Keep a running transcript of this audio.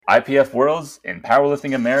IPF Worlds and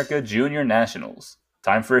Powerlifting America Junior Nationals.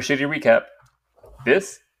 Time for a shitty recap.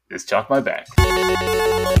 This is Chalk My Back. Sweet.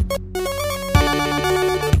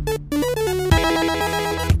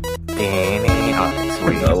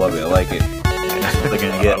 I love it. I like it. They're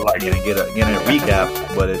gonna get a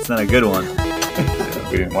recap, but it's not a good one.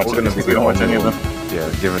 We didn't watch it. We don't watch any of them.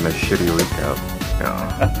 Yeah, giving a shitty recap.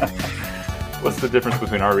 Yeah. What's the difference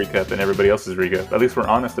between our recap and everybody else's recap? At least we're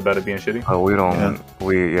honest about it being shitty. We don't.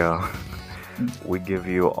 Yeah. We give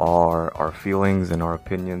you our feelings and our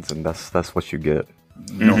opinions, and that's what you get.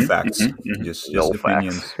 No facts. Just No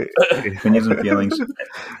opinions. facts. Opinions and feelings.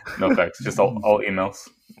 No facts. Just all emails.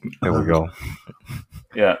 There we go.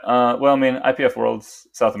 Yeah. Well, I mean, IPF Worlds,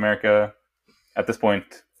 South America. At this point,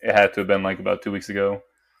 it had to have been like about 2 weeks ago.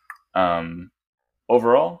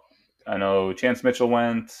 Overall, I know Chance Mitchell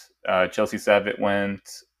went. Chelsea Savitt went.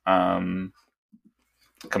 Come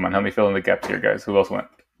on, help me fill in the gaps here, guys. Who else went?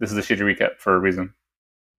 This is a shitty recap for a reason.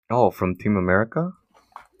 Oh, from Team America?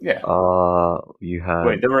 Yeah. You had.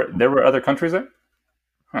 Wait, there were other countries there?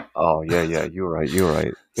 Huh. Oh yeah, you're right.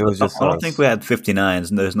 It was just. I don't think we had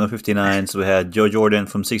 59s. There's no 59s. We had Joe Jordan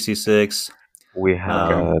from 66. We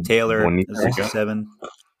had Taylor Bonita. 67.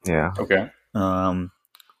 Yeah. Okay.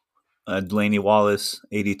 Delaney Wallace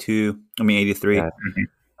 83. Yeah.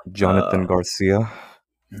 Jonathan Garcia.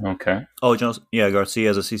 Okay. Oh, Garcia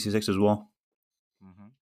has a 66 as well.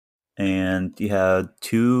 And you had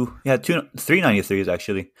three 93s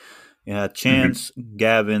actually. You had Chance,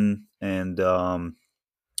 Gavin, and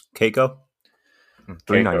Keiko.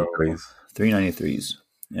 393s. 393s.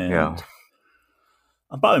 And Yeah.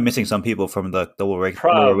 I'm probably missing some people from the lower weight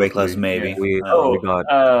class, maybe. Yeah. We got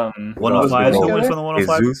 105. Who went from the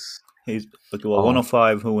 105? Jesus.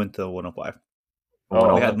 105. Who went to 105?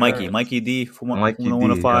 Oh, we had Mikey D from Mikey D,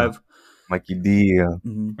 105. yeah. Mikey D.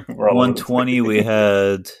 120. We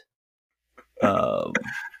had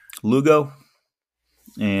Lugo,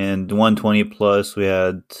 and 120 plus we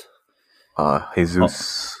had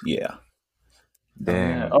Jesus. Yeah. Damn.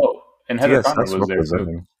 Yeah. Oh, and Heather Connor TSS was there too.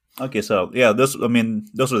 representing. Okay, so yeah, those were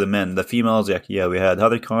the men. The females, yeah, we had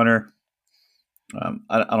Heather Connor.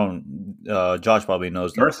 I don't. Josh probably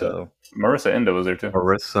knows that. Marissa Endo was there too.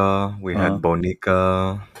 Marissa. We had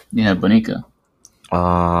Bonica. Yeah, Bonica.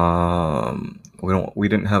 We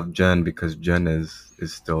didn't have Jen because Jen is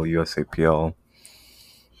still USAPL.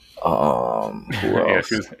 Who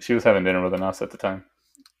else? Yeah, she was having dinner with Anas at the time.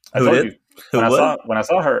 Who did? When I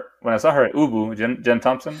saw her at Ubu, Jen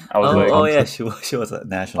Thompson, I was like, "Oh yeah, she was at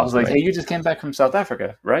Nationals." I was like, right? "Hey, you just came back from South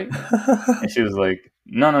Africa, right?" And she was like,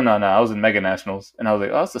 No. I was in Mega Nationals, and I was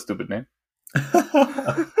like, "Oh, that's a stupid name." I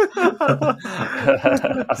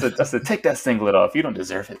said, "Take that singlet off. You don't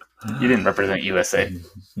deserve it. You didn't represent USA."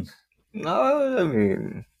 No, I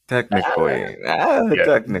mean technically,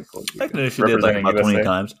 Technically, she did like about 20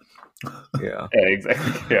 times. Yeah. Yeah,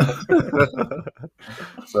 exactly. Yeah.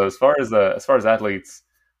 So as far as athletes,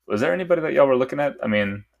 was there anybody that y'all were looking at? I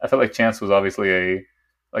mean, I felt like Chance was obviously a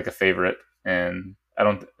favorite, and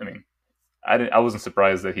I wasn't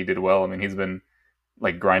surprised that he did well. I mean, he's been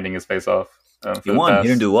like grinding his face off. He won. He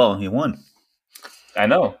didn't do well. He won. I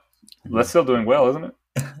know. That's still doing well, isn't it?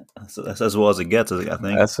 So that's as well as it gets, I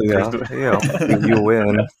think. You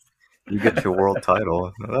win. You get your world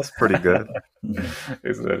title. That's pretty good. He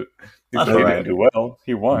didn't do well.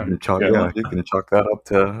 He won. You can chalk that up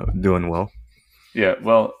to doing well. Yeah,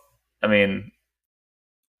 well, I mean,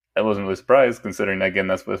 I wasn't really surprised considering, again,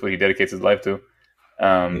 that's what he dedicates his life to.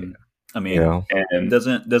 And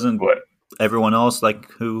doesn't what? Everyone else like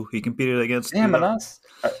who he competed against? Damn, Anas.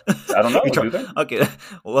 I don't know. Do they? Okay,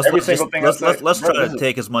 well, let's try to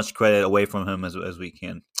take as much credit away from him as we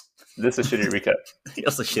can. This is a shitty recap.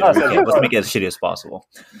 That's a shitty recap. Let's make it as shitty as possible.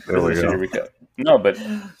 This is a shitty recap. No, but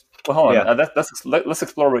hold on. Yeah. Let's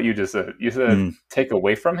explore what you just said. You said take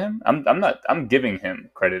away from him. I'm giving him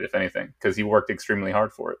credit, if anything, because he worked extremely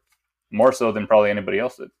hard for it, more so than probably anybody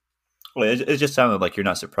else did. Well, it just sounded like you're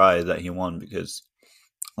not surprised that he won because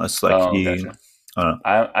that's like gotcha.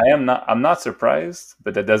 I don't know. I'm not surprised,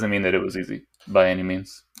 but that doesn't mean that it was easy by any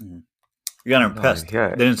means. You're not impressed.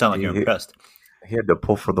 It didn't sound like you're impressed. He had to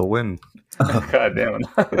pull for the win. God damn it!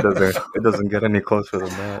 It doesn't get any closer than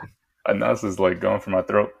that. Anas is like going for my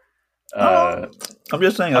throat. I'm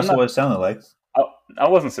just saying that's what it sounded like. I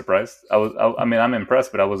wasn't surprised. I'm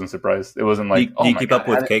impressed, but I wasn't surprised. It wasn't like. Do you keep up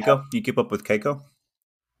with Keiko? You keep up with Keiko?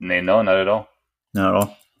 No, not at all. Not at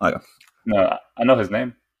all. Okay. No, I know his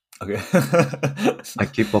name. Okay. I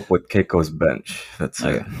keep up with Keiko's bench. That's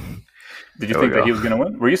it. Did you think that he was going to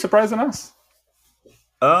win? Were you surprised in us?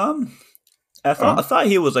 I thought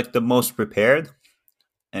he was like the most prepared,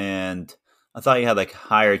 and I thought he had like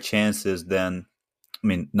higher chances than, I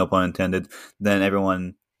mean, no pun intended, than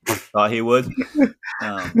everyone thought he would.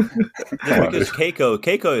 Just because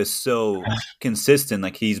Keiko is so consistent.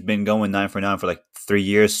 Like he's been going 9 for 9 for like 3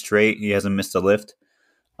 years straight. He hasn't missed a lift.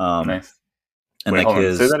 Nice. And Wait, like hold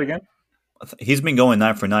on. Say that again. he's been going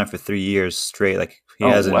 9 for 9 for 3 years straight. Like he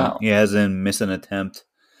hasn't missed an attempt.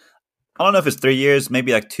 I don't know if it's 3 years,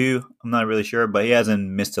 maybe like 2. I'm not really sure, but he hasn't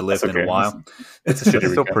missed a lift in a while. It's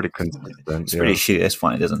still pretty consistent. It's pretty shitty. It's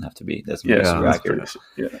fine. It doesn't have to be. That's accurate.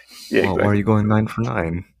 Well, exactly. Why are you going 9 for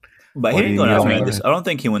 9? But he didn't go 9 for 9 this. I don't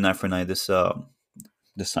think he went 9 for 9 this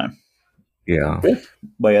time. Yeah.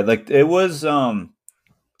 But yeah, like it was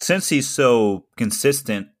since he's so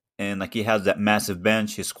consistent and like he has that massive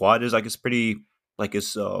bench, his squat is like it's pretty like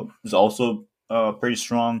it's also pretty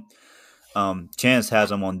strong. Chance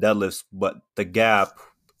has him on deadlifts, but the gap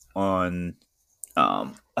on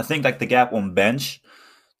I think like the gap on bench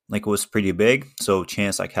like was pretty big. So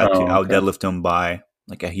Chance like had to out deadlift him by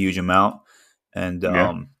like a huge amount. And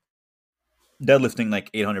deadlifting like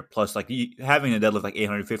 800 plus, like having a deadlift like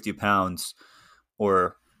 850 pounds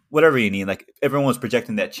or whatever you need, like everyone was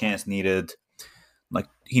projecting that Chance needed, like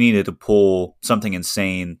he needed to pull something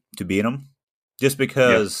insane to beat him, just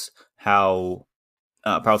because how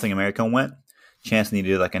Powerlifting America went. Chance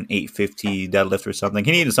needed like an 850 deadlift or something.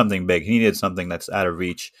 He needed something big. He needed something that's out of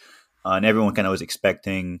reach, and everyone kind of was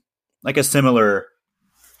expecting like a similar.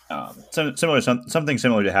 Something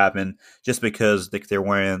similar to happen, just because like there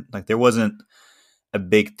wasn't a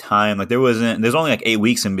big time, like there's only like 8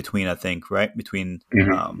 weeks in between, I think, right, between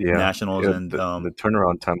nationals and the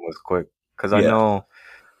turnaround time was quick, because I know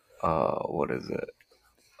what is it,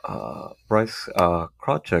 Bryce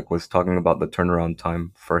Krawczyk was talking about the turnaround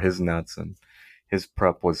time for his nats, and his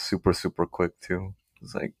prep was super quick too.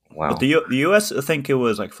 It's like, wow. But the US, I think it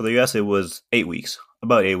was like for the US it was 8 weeks,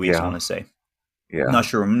 about 8 weeks. I want to say. Yeah, I'm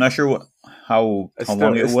not sure how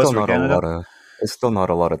long it was for Canada. It's still not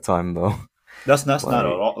a lot of time though. That's not at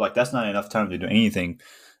all. Like that's not enough time to do anything.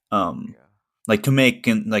 Like to make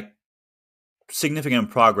like significant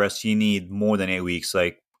progress, you need more than 8 weeks.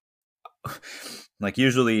 Like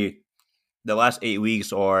usually, the last 8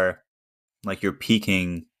 weeks are like you're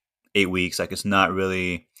peaking 8 weeks. Like it's not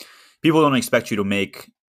really. People don't expect you to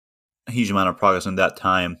make a huge amount of progress in that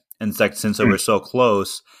time. And it's like since they were so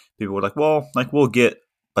close, people were like, well, like we'll get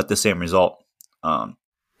but the same result.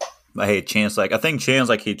 But hey, Chance, like I think Chance,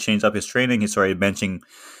 like he changed up his training. He started benching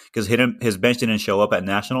because his bench didn't show up at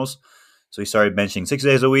nationals, so he started benching 6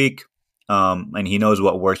 days a week. And he knows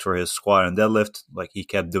what works for his squat and deadlift. Like he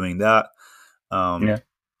kept doing that. And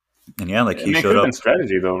like he showed up.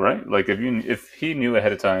 Strategy though, right? Like if he knew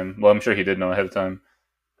ahead of time, well, I'm sure he did know ahead of time,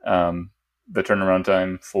 the turnaround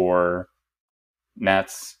time for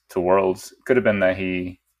Nats to Worlds could have been that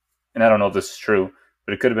he, and I don't know if this is true,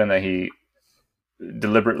 but it could have been that he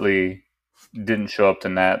deliberately didn't show up to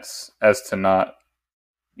Nats as to not,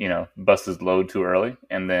 bust his load too early,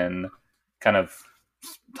 and then kind of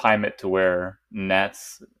time it to where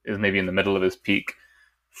Nats is maybe in the middle of his peak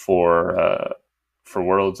for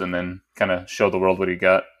Worlds, and then kind of show the world what he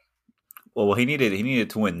got. Well, he needed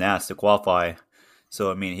to win Nats to qualify.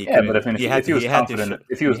 So I mean, if he was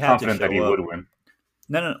confident that he would win.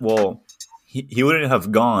 No. Well, he wouldn't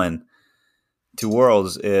have gone to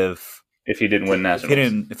Worlds if he didn't win nationals.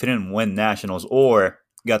 If he didn't win nationals or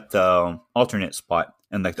got the alternate spot,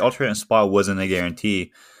 and like the alternate spot wasn't a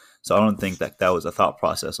guarantee. So I don't think that was a thought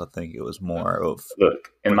process. I think it was more of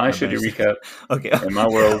look in my shitty recap. Okay, in my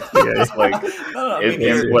world, it's like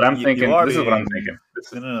what I'm thinking. This is what I'm thinking.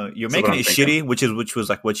 No, you're making it shitty, which was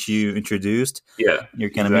like what you introduced. Yeah,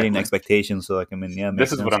 you're kind of meeting expectations. So like I mean,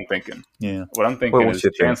 this is what I'm thinking. Yeah, what I'm thinking is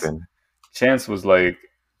Chance was like,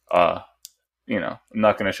 I'm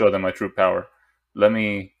not going to show them my true power. Let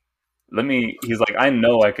me. He's like, I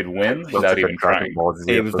know I could win without even trying.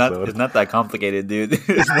 Hey, it's not that complicated, dude.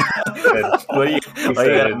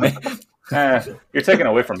 You're taking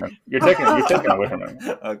away from him. You're taking away from him.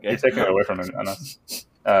 Okay. You're taking away from him.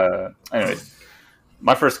 Anyways,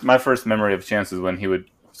 my first memory of Chance is when he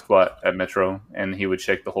would squat at Metro and he would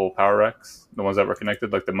shake the whole power racks, the ones that were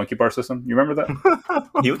connected, like the monkey bar system. You remember that?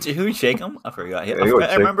 He would shake them? I forgot.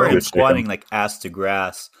 I remember him squatting like ass to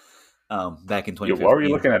grass. Back in 2015. Why were you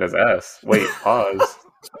looking at his ass? Wait, pause.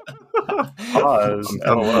 Pause.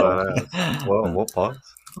 Well, what pause?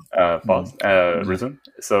 Pause. Risen.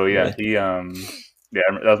 So he that's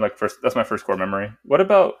my first core memory. What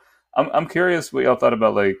about? I'm curious what y'all thought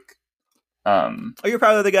about like. Are you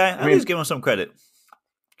proud of the guy? I mean, just give him some credit.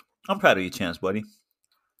 I'm proud of you, Chance, buddy.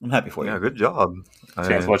 I'm happy for you. Yeah, good job.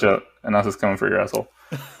 Chance, watch out. Announcer's coming for your asshole.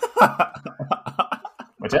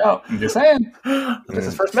 Watch out! I'm just saying. This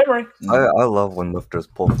is first memory. I love when lifters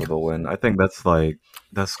pull for the win. I think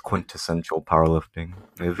that's quintessential powerlifting.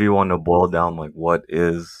 If you want to boil down like what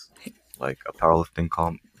is like a powerlifting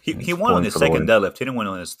comp, He won on his second deadlift. He didn't win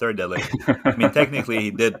on his third deadlift. I mean, technically, he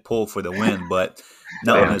did pull for the win, but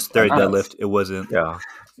not on his third deadlift. It wasn't. Yeah.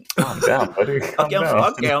 Calm down, buddy. Calm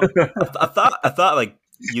down. Okay. I thought like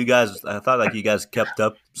you guys. I thought like you guys kept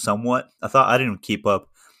up somewhat. I thought I didn't keep up,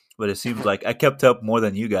 but it seems like I kept up more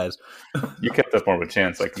than you guys. You kept up more with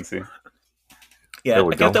Chance, I can see. Yeah,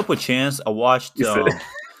 I kept up with Chance. I watched.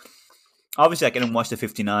 Obviously, I didn't watch the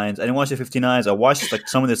 59s. I didn't watch the 59s. I watched like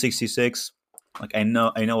some of the 66. Like I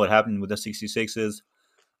know what happened with the 66s.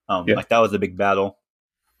 Like that was a big battle.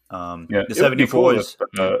 The 74s.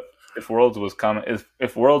 Cool if Worlds was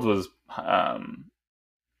if Worlds was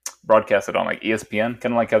broadcasted on like ESPN,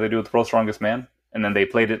 kind of like how they do with World's Strongest Man, and then they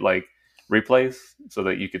played it like replays so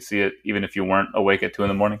that you could see it even if you weren't awake at 2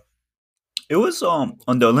 a.m. It was on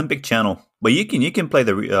the Olympic Channel, but you can play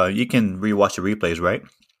you can rewatch the replays, right?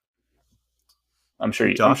 I'm sure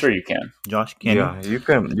you can. Josh, can you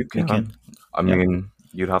can. I mean,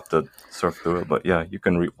 you'd have to surf through it, but yeah, you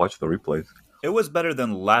can watch the replays. It was better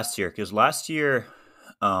than last year because last year,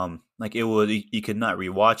 like it was, you could not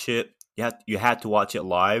rewatch it. You had to watch it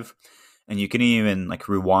live, and you couldn't even like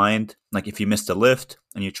rewind. Like if you missed a lift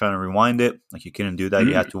and you're trying to rewind it, like you couldn't do that.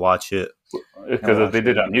 You had to watch it because they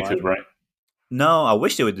did it on YouTube, right? No, I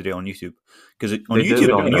wish they would do it on YouTube because on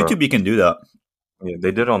YouTube you can do that. Yeah,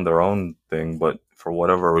 they did on their own thing, but for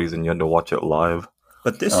whatever reason, you had to watch it live.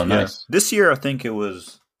 But this year, I think it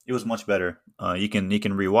was much better. You can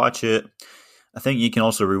rewatch it. I think you can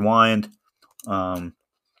also rewind.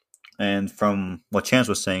 And from what Chance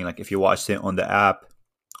was saying, like if you watched it on the app,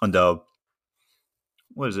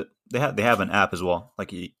 what is it? They have an app as well.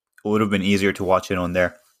 Like it would have been easier to watch it on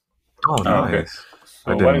there. Oh, nice. Okay.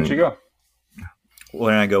 So why didn't you go?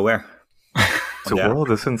 Where did I go? Where? The world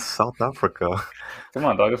is in South Africa. Come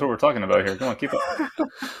on, dog. That's what we're talking about here. Come on, keep up.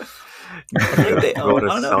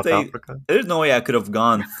 There's no way I could have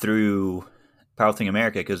gone through Powerlifting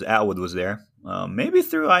America because Atwood was there. Maybe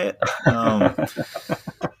through the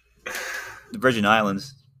Virgin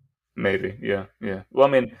Islands. Maybe, yeah. Well, I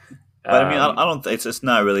mean, but I don't. It's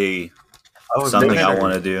not really something I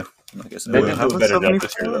want to do. Like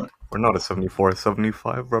we're not a 74, a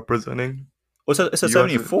 75 representing. Well, it's a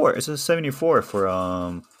 74. It's a 74 for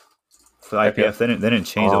the IPF. They didn't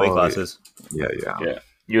change the weight classes. Yeah.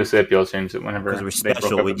 USAPL changed it whenever because we're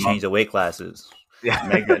special. We change the weight classes.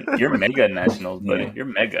 Yeah, you're mega nationals, buddy. Yeah. You're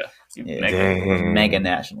mega. Mega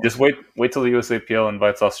nationals. Just wait till the USAPL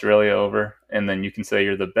invites Australia over, and then you can say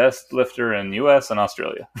you're the best lifter in US and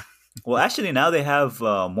Australia. Well, actually, now they have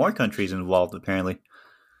more countries involved. Apparently,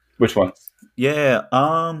 which ones? Yeah,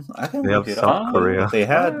 I can look it up. South Korea. They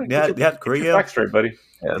had Korea. Get your facts straight, buddy.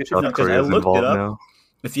 Yeah, South Korea's involved now.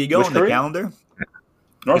 If you go on the calendar,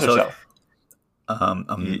 North or South? I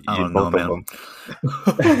don't know, man.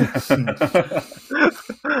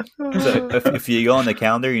 So if you go on the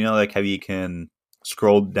calendar, you know, like how you can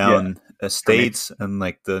scroll down states and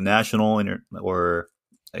like the national or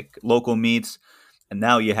like local meets, and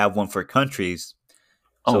now you have one for countries.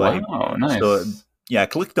 So wow, nice. So I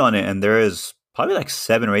clicked on it, and there is probably like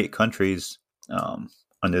 7 or 8 countries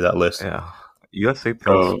under that list. Yeah,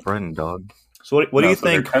 USAPL sprint, dog. So what do you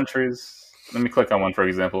think? Countries. Let me click on one for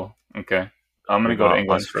example. Okay. I'm going to go to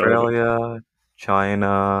England. Australia,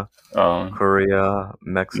 China, Korea,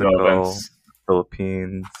 Mexico,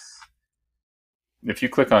 Philippines. If you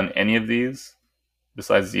click on any of these,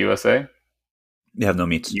 besides the USA, they have no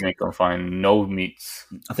meets. You ain't going to find no meets.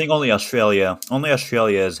 I think only Australia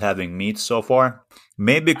is having meets so far.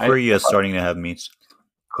 Maybe Korea is starting to have meets.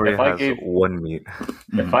 Korea has one meet.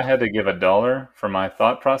 If I had to give $1 for my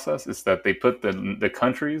thought process, it's that they put the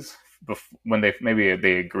countries when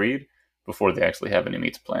they agreed before they actually have any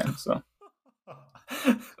meets planned. So,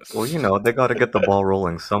 well, you know, they got to get the ball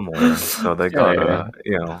rolling somewhere. So they got to,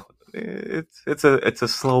 you know, it's a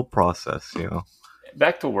slow process, you know.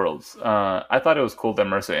 Back to Worlds. I thought it was cool that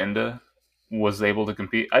Marissa Inda was able to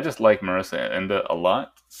compete. I just like Marissa Inda a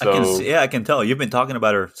lot. So I can tell. You've been talking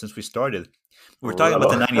about her since we started. We're talking about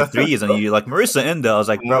the 93s, and you're like, Marissa Inda. I was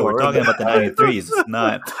like, bro, we're talking about the 93s. It's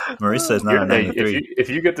not. Marissa is not a 93. If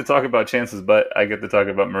you get to talk about Chance's butt, I get to talk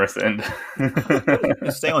about Marissa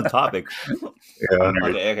Inda. Stay on topic. Yeah.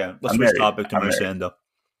 Okay. Let's switch topic to Marissa Inda.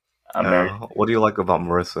 I'm married. What do you like about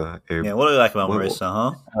Marissa, Abe? Yeah, what do you like about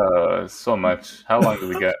Marissa, huh? So much. How long do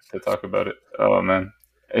we got to talk about it? Oh, man.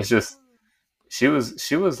 It's just, she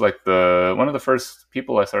was like one of the first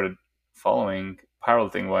people I started following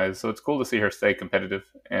powerlifting wise, so it's cool to see her stay competitive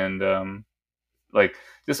and like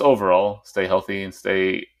just overall stay healthy and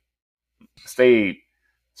stay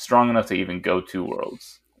strong enough to even go to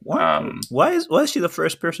Worlds. Why is she the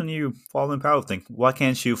first person you follow in powerlifting? Why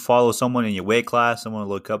can't you follow someone in your weight class, someone to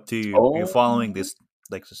look up to? You're following this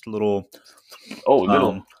little.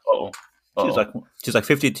 She's like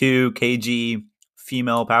 52 kg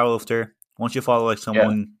female powerlifter. Why don't you follow like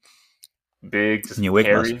someone big, just in your weight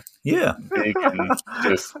hairy, class? Yeah, big and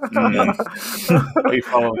just. Why you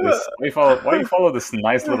follow this? Why you follow this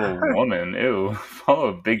nice little woman? Ew, follow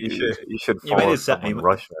a big dude. You should follow someone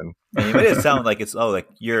Russian. You made it sound like it's like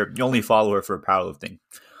you're the only follower for powerlifting.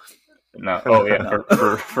 No. Oh yeah. No.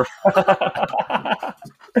 For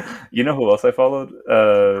You know who else I followed?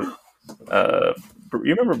 You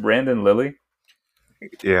remember Brandon Lilly?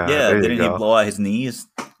 Yeah. Didn't he blow out his knees?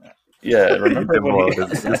 Yeah. Remember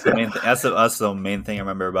that's the main thing I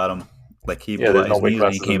remember about him. Like he blew out his knees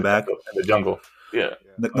and he came back in the jungle. Yeah.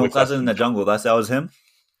 No classes in the jungle. That was him.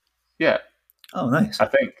 Yeah. Oh, nice. I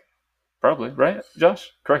think probably right, Josh.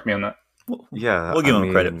 Correct me on that. Yeah, we'll give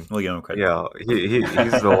him credit. We'll give him credit. Yeah,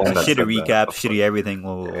 he's the one that shitty recap, shitty everything.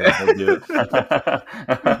 We'll do it.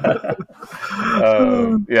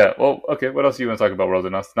 Yeah. Well, okay. What else do you want to talk about Worlds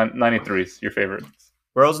and us? 93s, your favorite.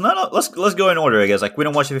 Worlds? No. Let's go in order. I guess. Like we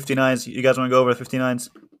don't watch the 59s. You guys want to go over the 59s?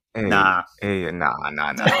 Nah. Hey,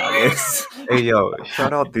 yo,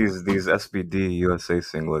 shout out these SBD USA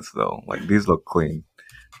singlets though. Like these look clean.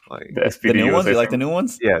 Like the new ones. You like the new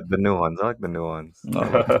ones? Yeah, the new ones. I like the new ones.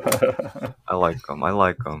 I like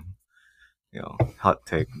them. You know, hot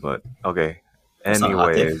take, but okay.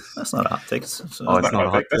 Anyways, that's not a hot take. It's not a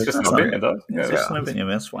hot take. That's just an opinion, though. It's just an opinion.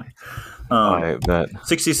 That's fine. I bet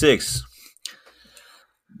 66.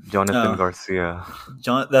 Jonathan Garcia.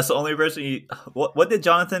 That's the only person. What did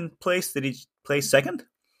Jonathan place? Did he place second?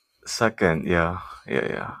 Second, yeah.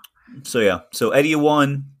 So Eddie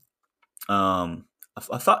won.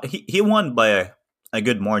 I thought he won by a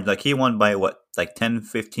good margin. Like he won by what, like 10,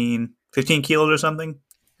 15 kilos or something.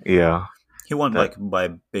 Yeah, he won by a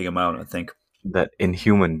big amount. I think that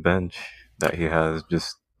inhuman bench that he has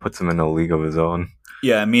just puts him in a league of his own.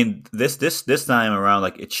 Yeah, I mean this time around,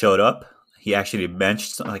 like it showed up. He actually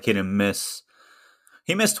benched. Like he didn't miss.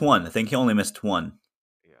 He missed one. I think he only missed one.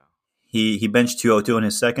 Yeah. He benched 202 in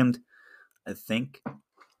his second. I think.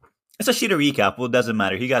 It's a sheet of recap. Well, it doesn't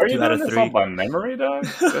matter. He got 2 out of 3. Are you doing this all by memory, dog?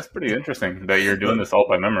 That's pretty interesting that you're doing this all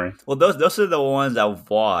by memory. Well, those are the ones I've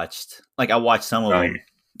watched. Like I watched some of them.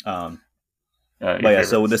 But yeah,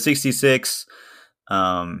 so with the 66,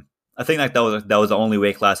 I think like that was the only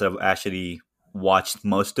weight class that I've actually watched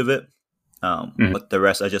most of it. But the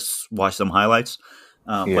rest I just watched some highlights.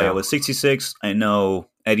 But yeah, with 66, I know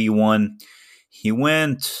Eddie won. He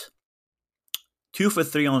went 2 for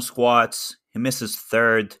 3 on squats. He missed his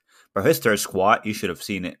third. Bro, his third squat, you should have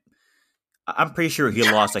seen it. I'm pretty sure he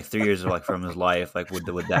lost like 3 years from his life, like with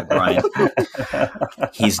that grind.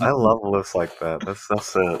 I love lifts like that.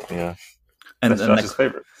 That's it. Yeah, and that's Josh's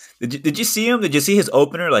favorite. Did you see him? Did you see his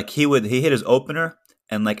opener? Like he hit his opener,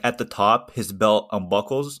 and like at the top, his belt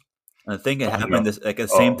unbuckles. And I think it happened. The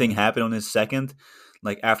same thing happened on his second.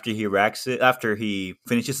 Like after he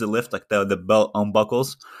finishes the lift, like the belt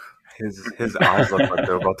unbuckles. His eyes look like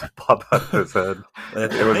they're about to pop out of his head.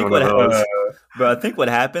 I think what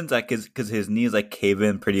happens, like, because his knees like cave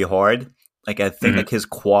in pretty hard. Like I think like his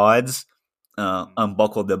quads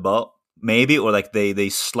unbuckle the belt, maybe, or like they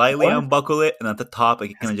slightly unbuckle it, and at the top,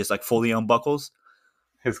 like it kind of just like fully unbuckles.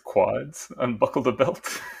 His quads unbuckle the belt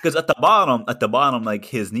because at the bottom, like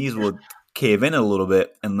his knees will cave in a little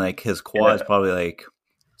bit, and like his quads probably like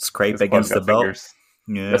scrape against the belt. Fingers.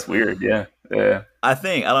 Yeah, that's weird. Yeah. I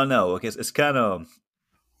don't know. Because it's kind of.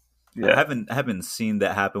 Yeah. I haven't seen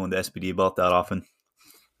that happen with the SPD belt that often.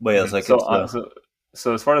 But yeah, it's like so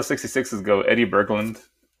as far as 66s go, Eddie Berglund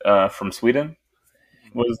from Sweden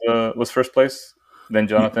was first place, then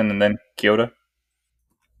Jonathan, and then Kyoto.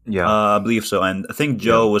 Yeah, I believe so. And I think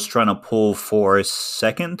Joe was trying to pull for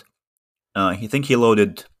second. He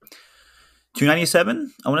loaded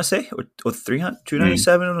 297, I want to say, or 300,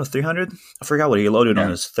 297 or 300. I forgot what he loaded on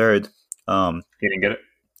his third. He didn't get it?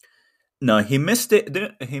 No, he missed it.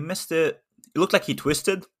 He missed it. It looked like he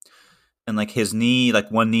twisted, and like his knee,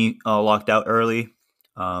 like one knee locked out early.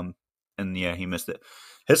 And yeah, he missed it.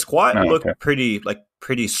 His squat looked pretty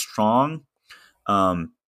strong.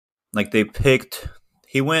 Like I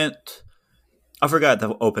forgot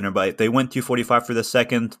the opener, but they went 245 for the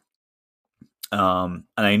second. And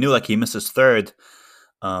I knew like he missed his third.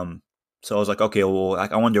 So I was like, okay, well,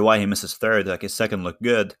 like, I wonder why he missed his third. Like his second looked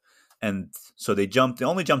good. And so they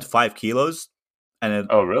only jumped 5 kilos. And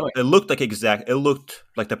really? It looked like it looked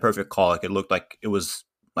like the perfect call. Like it looked like it was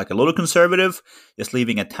like a little conservative, just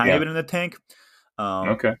leaving a tiny Yeah. bit in the tank.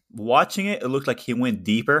 Okay. Watching it, it looked like he went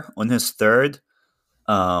deeper on his third,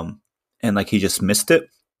 and like he just missed it.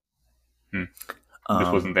 Just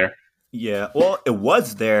wasn't there. Yeah, well, it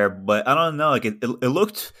was there, but I don't know. Like it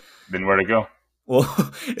looked. Then where to go?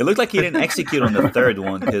 Well, it looked like he didn't execute on the third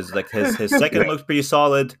one because like his second looked pretty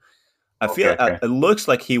solid. I feel Okay. it looks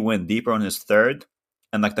like he went deeper on his third,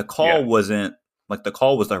 and like the call wasn't like the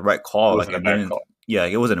call was the right call. It wasn't a bad call. Yeah,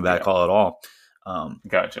 it wasn't a bad call at all.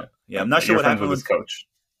 Gotcha. Yeah, I'm not sure You're what friends happened with his coach.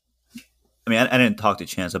 I mean, I didn't talk to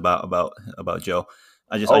Chance about Joe.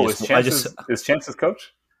 Is Chance's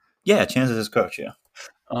coach? Yeah, Chance is his coach. Yeah.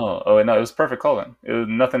 Oh, no, it was perfect call then. It was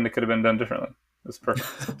nothing that could have been done differently. It was perfect.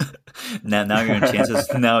 now you're in Chance's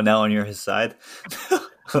now on his side.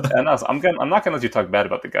 And I'm not gonna let you talk bad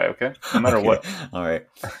about the guy, okay? No matter what. All right.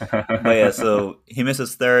 But yeah, so he missed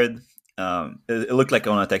his third. It looked like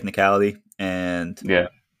on a technicality, and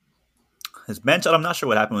his bench. I'm not sure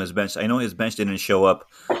what happened with his bench. I know his bench didn't show up.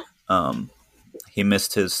 He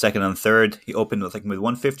missed his second and third. He opened with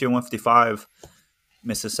 150 or 155.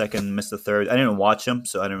 Missed his second, missed the third. I didn't watch him,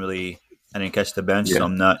 so I didn't catch the bench, so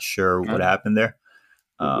I'm not sure what happened there.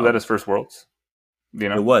 Was that his first Worlds? Do you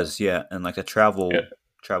know? It was, yeah, and like the travel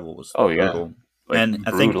was brutal. Like, and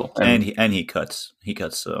brutal. I think he cuts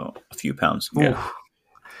a few pounds. Yeah.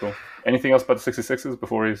 Cool. Anything else about the 66s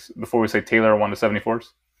before we say Taylor won the 74s?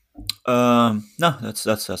 No, that's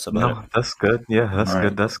about it. That's good. Yeah, that's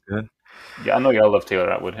good. That's good. Yeah, I know y'all love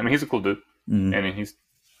Taylor Atwood. I mean, he's a cool dude, and he's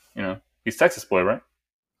Texas boy, right?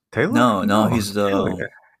 Taylor? No, he's the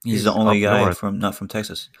only guy not from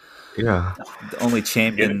Texas. Yeah, the only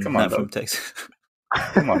champion from Texas.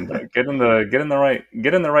 Come on, Doug. Get in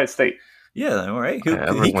the right state. Yeah, all right. He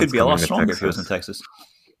could be a lot stronger if he was in Texas.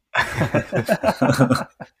 It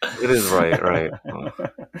is right.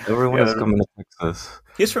 Everyone is coming to Texas.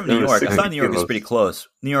 He's from New York. I thought New York was pretty close.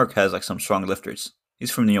 New York has some strong lifters.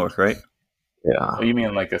 He's from New York, right? Yeah. Oh, you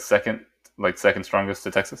mean like second strongest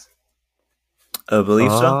to Texas? I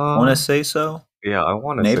believe so. I want to say so. Yeah, I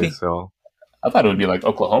want to say so. I thought it would be like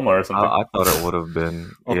Oklahoma or something. I thought it would have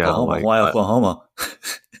been Oklahoma. Why Oklahoma?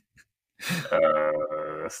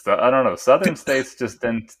 I don't know. Southern states just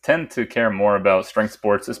tend to care more about strength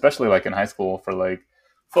sports, especially like in high school for like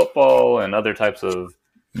football and other types of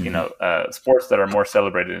sports that are more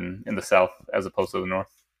celebrated in the South as opposed to the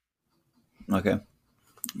North. Okay,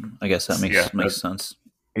 I guess that makes sense.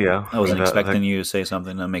 Yeah, I wasn't expecting you to say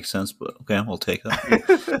something that makes sense, but okay, we'll take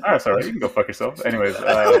that. All right, sorry, you can go fuck yourself. Anyways,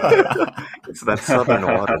 it's that Southern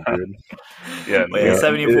water, dude. Yeah,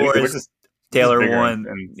 74s. Taylor won.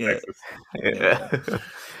 Yeah.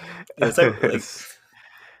 It's like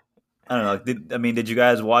I don't know. Did you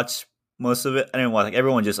guys watch most of it? I didn't watch.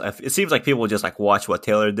 Everyone just. It seems like people just watch what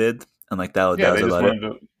Taylor did, and that was about it.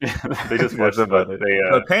 They just watched about it.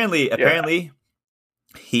 But apparently,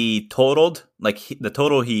 he totaled the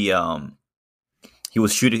total he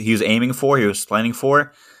was aiming for. He was planning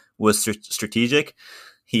for was strategic.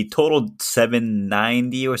 He totaled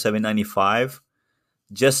 790 or 795,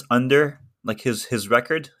 just under his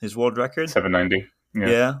record, his world record. 790.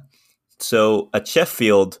 Yeah. So at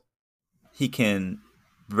Sheffield, he can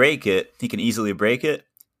break it. He can easily break it,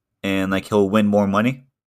 and he'll win more money.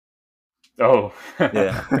 Oh.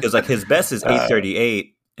 Yeah, because his best is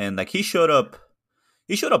 838, and he showed up.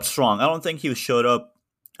 He showed up strong. I don't think he showed up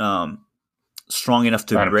strong enough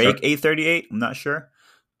to 100%. Break 838. I'm not sure.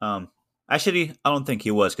 Actually, I don't think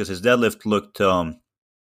he was because his deadlift looked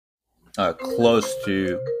close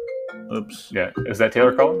to. Oops. Yeah, is that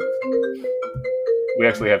Taylor calling? We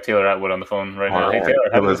actually have Taylor Atwood on the phone right now. Hey Taylor,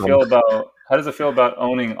 how does it feel about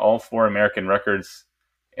owning all 4 American records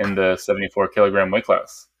in the 74 kilogram weight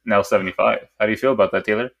class? Now 75. How do you feel about that,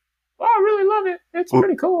 Taylor? Oh, I really love it. It's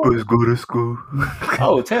pretty cool. It's good at school.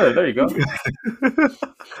 Oh, Taylor, there you go.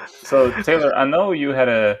 So Taylor, I know you had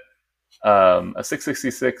a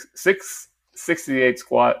 668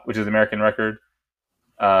 squat, which is American record.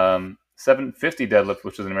 750 deadlift,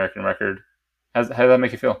 which is an American record. How did that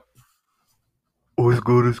make you feel? Oh, it's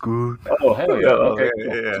good. It's good. Oh, hell yeah. Okay,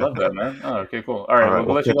 cool. Yeah. Love that, man. Oh, okay, cool. All right,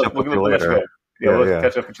 we'll let you go. We'll let you go. Yeah, we'll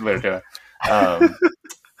catch up with you later, Taylor.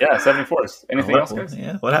 Yeah, 74s. Anything else, guys?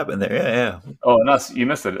 Yeah, what happened there? Yeah. Oh, no, you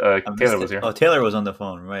missed it. Taylor was here. Oh, Taylor was on the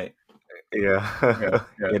phone, right? Yeah.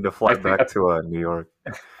 He had to fly back to New York.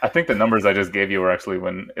 I think the numbers I just gave you were actually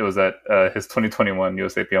when it was at his 2021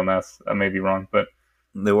 USAPL Mass. I may be wrong, but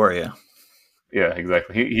they were, yeah. Yeah,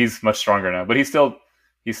 exactly. He's much stronger now, but he's still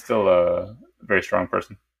a very strong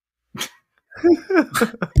person.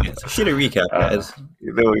 Yeah, so shitty recap, guys.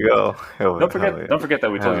 There we go. Don't forget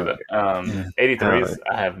that we told you that. 83s,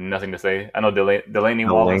 I have nothing to say. I know Delaney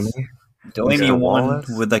Wallace. Delaney Mr. won Wallace?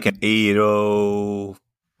 with like an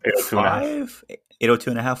 802 and a half.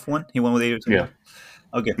 802 and a half one. He won with 802 and a Yeah. half.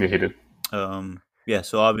 Okay. Yeah, he did. Yeah,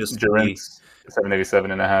 so obviously Durant's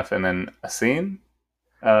 787 and a half, and then Asim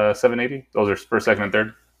 780. Those are first, second, and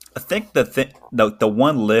third. I think the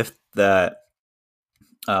one lift that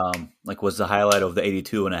like was the highlight of the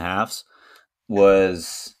 82 and a halves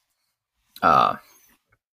was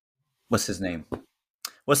what's his name?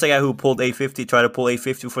 What's the guy who pulled 850, tried to pull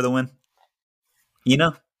 850 for the win?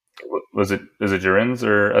 Ina? Is it Duran's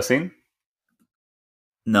or Asim?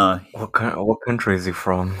 No. What country is he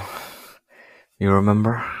from? You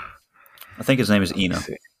remember? I think his name is Ina.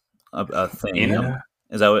 I think. Ina?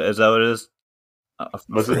 Is that what it is?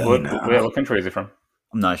 What country is he from?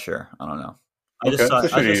 I'm not sure. I don't know. Okay,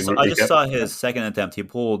 I just saw his second attempt. He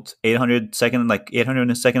pulled 800 in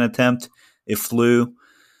his second attempt. It flew.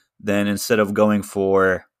 Then instead of going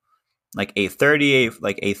for like 830,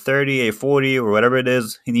 840 or whatever it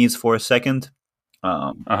is he needs for a second,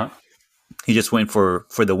 he just went for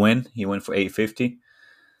the win. He went for 850.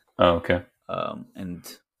 Oh, okay.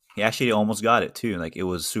 And he actually almost got it too. Like it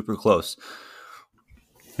was super close.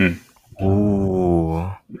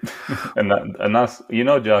 Ooh. and that's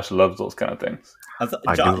Josh loves those kind of things.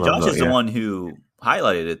 Josh is the one who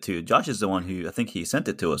highlighted it too. Josh is the one who I think he sent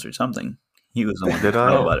it to us or something. He was the one who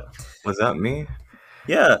talked about it. Was that me?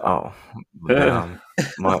 Yeah. Oh, damn.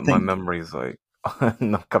 My memory's like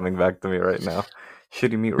not coming back to me right now.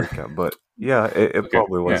 Shitty meat recap, but yeah, it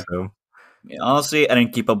probably was him. Yeah, honestly, I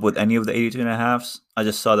didn't keep up with any of the 82 and a halves. I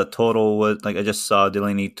just saw the total was like I just saw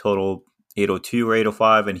Delaney total 802 or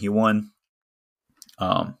 805, and he won.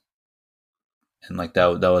 And like that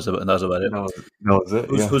was about it. That was it.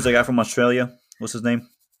 Who's the guy from Australia? What's his name?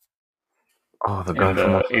 Oh, the guy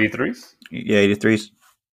from 83s. Yeah, 83s.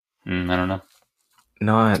 I don't know.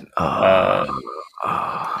 Not. I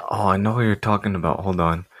know what you're talking about. Hold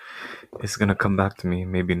on, it's gonna come back to me.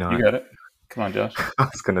 Maybe not. You got it. Come on, Josh. I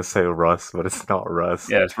was gonna say Russ, but it's not Russ.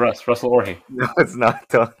 Yeah, it's Russell Orhe. No, it's not.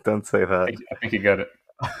 Don't say that. I think you got it.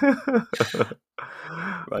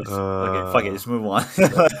 Right. Okay, fuck it. Let's move on.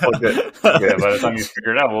 Okay. Yeah, by the time you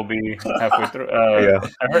figure it out, we'll be halfway through.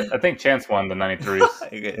 I think Chance won the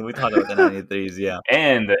 93s. We talked about the 93s, yeah,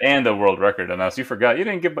 and the world record. And as you forgot, you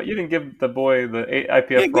didn't give the boy the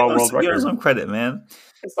IPF Raw world record. Give him some credit, man.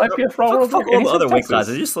 It's IPF Raw world record. All the other weight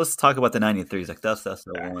classes. Just let's talk about the 93s. Like that's the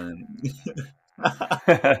one.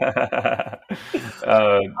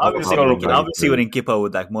 Obviously, we didn't keep up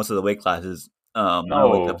with like most of the weight classes.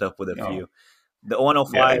 We kept up with a few. The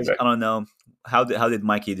 105s, exactly. I don't know. How did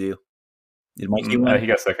Mikey do? Did Mikey win? He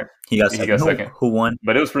got second. He got second. Who won?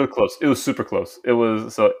 But it was really close. It was super close. It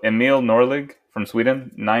was Emil Norlig from Sweden,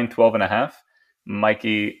 912 and a half.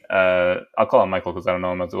 Mikey, I'll call him Michael because I don't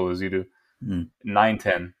know him as well as you do.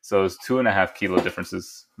 910. So it was 2.5 kilo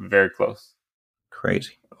differences. Very close.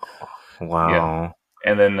 Crazy. Wow. Yeah.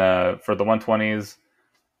 And then for the 120s,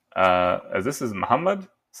 this is Muhammad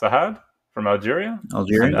Sahad from Algeria.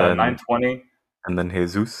 And, 920. And then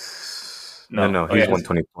Jesus. No, he's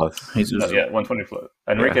 120 plus. 120 plus.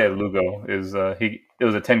 Enrique Lugo is it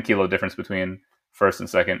was a 10 kilo difference between first and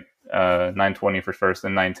second. 920 for first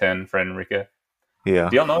and 910 for Enrique. Yeah.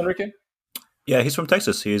 Do y'all know Enrique? Yeah, he's from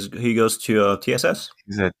Texas. He goes to TSS.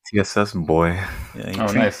 He's a TSS boy.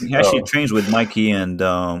 Yeah, nice. He actually trains with Mikey and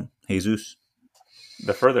Jesus.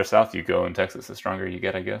 The further south you go in Texas, the stronger you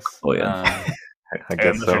get, I guess. Oh yeah. I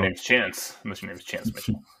guess so. Your name's Chance. Your name's Chance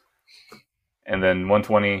Mitchell. And then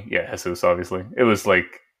 120, Jesus, obviously. It was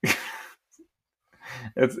like,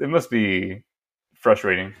 it must be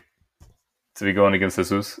frustrating to be going against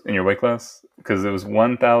Jesus in your weight class because it was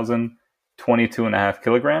 1,022.5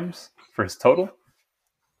 kilograms for his total.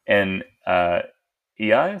 And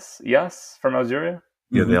Iyas from Algeria.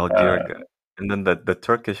 Yeah, the Algerian guy. And then the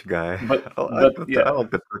Turkish guy. I like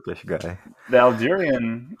the Turkish guy. The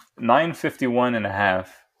Algerian, 951.5.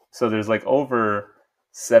 So there's like over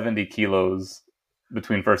 70 kilos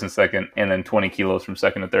between first and second, and then 20 kilos from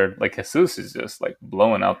second to third. Like Jesus is just like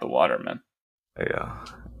blowing out the water, man. Yeah,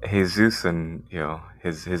 Jesus and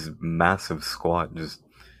his massive squat just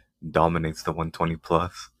dominates the 120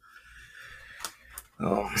 plus.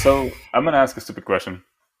 So I'm gonna ask a stupid question,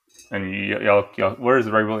 and y'all, where is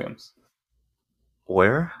Ray Williams?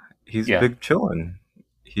 Where? He's big chillin'.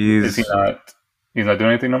 Is he not? He's not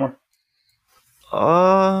doing anything no more.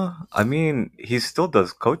 I mean, he still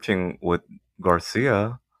does coaching with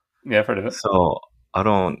Garcia. Yeah, I've heard of it. So I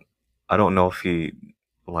don't know if he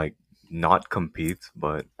like not compete,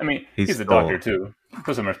 but I mean, he's he's a doctor still too.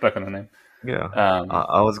 Put some respect on the name. yeah. Um,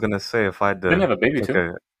 I was gonna say if I had didn't he to have a baby pick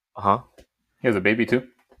too? a huh. He has a baby too.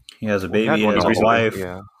 He has a We had baby, he one has a recently. wife.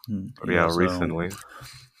 yeah, He yeah, has recently.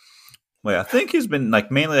 Well, I think he's been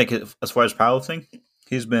like mainly like as far as powerlifting,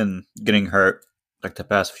 he's been getting hurt like the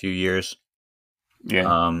past few years.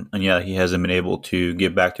 Yeah. And yeah, he hasn't been able to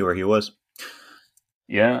get back to where he was.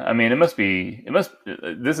 Yeah, I mean, it must be. It must.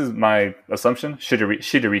 This is my assumption. Should a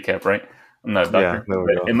recap, right? I'm not a Yeah, doctor, there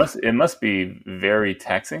we but go. it must be very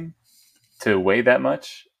taxing to weigh that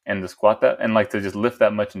much and to squat that and like to just lift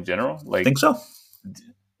that much in general. Like, Think so?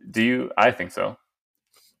 do you? I think so.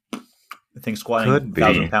 I think squatting Could be.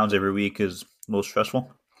 1,000 pounds every week is a little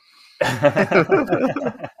stressful. You think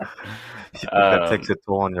that takes a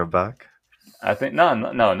toll on your back? I think no,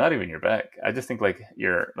 not even your back. I just think like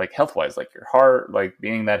your like health wise, like your heart, like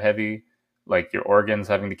being that heavy, like your organs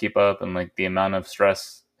having to keep up, and like the amount of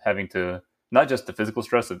stress having to not just the physical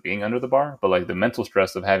stress of being under the bar, but like the mental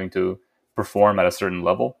stress of having to perform at a certain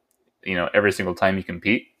level. Every single time you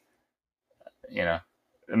compete. I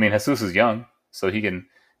mean, Jesus is young, so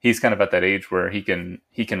he's kind of at that age where he can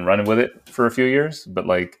run with it for a few years, but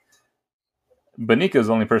like Banika is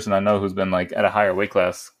the only person I know who's been like at a higher weight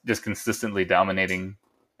class, just consistently dominating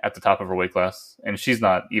at the top of her weight class, and she's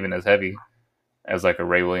not even as heavy as like a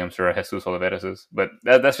Ray Williams or a Jesus Oliveras is. But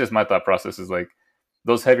that's just my thought process. Is like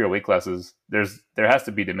those heavier weight classes, there has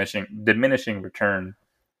to be diminishing return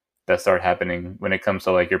that start happening when it comes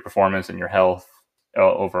to like your performance and your health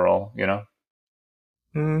overall. Yeah,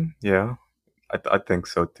 I think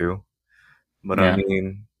so too. But I Yeah,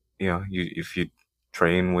 mean, if you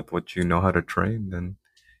train with what you know how to train, then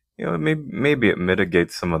maybe it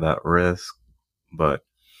mitigates some of that risk. But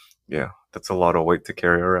yeah, that's a lot of weight to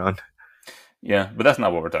carry around. yeah, but that's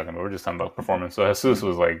not what we're talking about. We're just talking about performance. So Jesus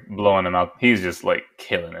was like blowing him out. He's just like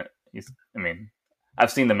killing it. I mean,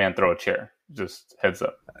 I've seen the man throw a chair. Just heads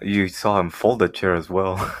up. You saw him fold a chair as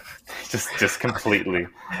well. just completely.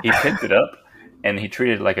 He picked it up and he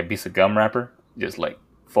treated it like a piece of gum wrapper. Just like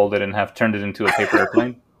folded it in half, turned it into a paper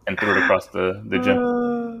airplane, and threw it across the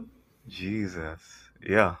gym. Jesus.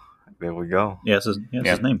 Yeah, there we go. Yeah, it's his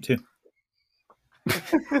name too.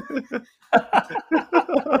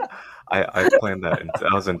 I planned that.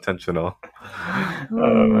 That was intentional.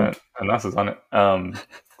 Oh man, Anas is on it.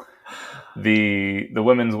 The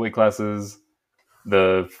women's weight classes,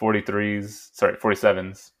 the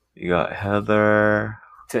 47s. You got Heather.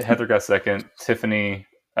 Heather got second. Tiffany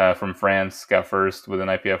from France got first with an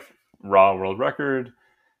IPF Raw world record.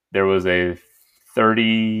 There was a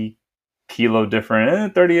 30-ish kilo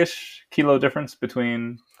difference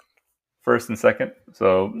between first and second.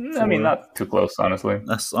 So I mean, not too close, honestly.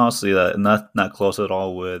 That's honestly not close at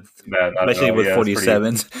all with, especially with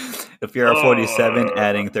 47s. If you're a 47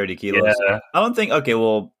 adding 30 kilos, yeah. I don't think. Okay,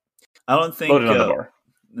 well, I don't think loaded on the bar.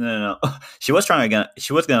 No. She was trying again.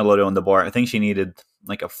 She was gonna load it on the bar. I think she needed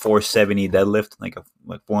like a 470 deadlift, like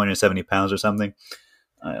 470 pounds or something.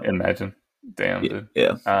 Imagine, damn, dude.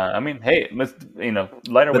 Yeah. I mean, hey,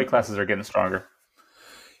 lighter weight classes are getting stronger.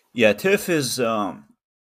 Yeah, Tiff is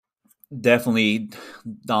definitely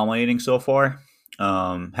dominating so far.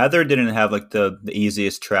 Heather didn't have like the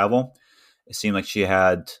easiest travel. It seemed like she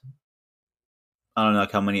had, I don't know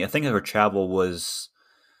how many. I think her travel was,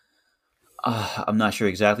 I'm not sure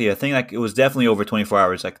exactly. I think like it was definitely over 24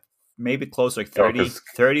 hours, like maybe close to like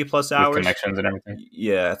 30 plus hours. Connections and everything.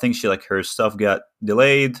 Yeah, I think her stuff got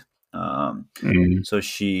delayed. So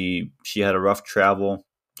she had a rough travel.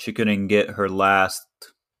 She couldn't get her last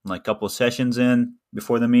like couple of sessions in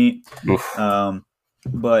before the meet.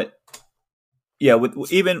 But yeah,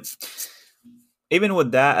 even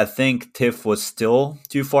with that, I think Tiff was still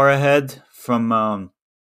too far ahead from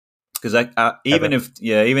because even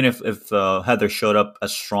if Heather showed up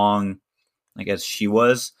as strong, I guess she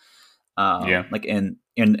was, like in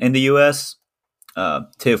the US,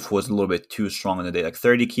 Tiff was a little bit too strong in the day, like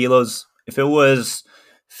 30 kilos. If it was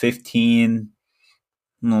 15,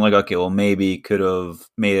 like, okay, well, maybe could have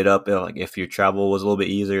made it up, like if your travel was a little bit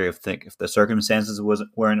easier, if the circumstances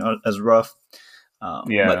weren't as rough.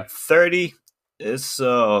 But 30 is it's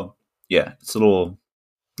a little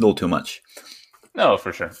too much. No,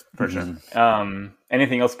 for sure.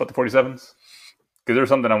 Anything else about the 47s? Because there was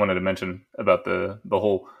something I wanted to mention about the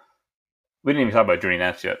whole. We didn't even talk about Junie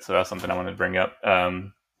Nats yet, so that's something I wanted to bring up.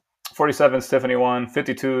 47s, Tiffany won.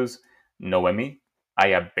 52s, Noemi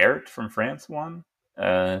Aya Barrett from France won.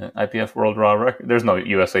 IPF World Raw record. There's no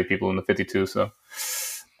USA people in the 52, so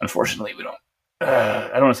unfortunately we don't. I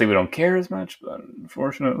don't want to say we don't care as much, but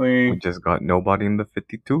unfortunately we just got nobody in the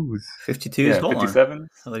 52s. 52s, 57s.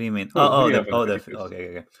 What do you mean?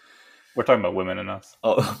 Okay. We're talking about women and us.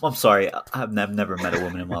 Oh, I'm sorry. I've never met a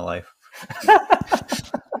woman in my life.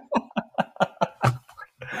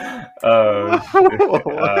 Don't.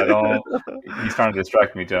 He's trying to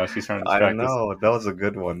distract me, Josh. He's trying to I distract us. know that was a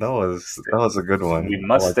good one. That was a good one. We I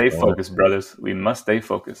must like stay that one. focused, brothers. We must stay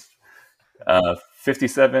focused.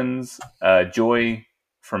 57s, Joy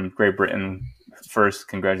from Great Britain first.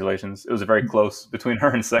 Congratulations. It was very close between her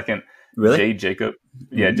and second. Really? Jade Jacob.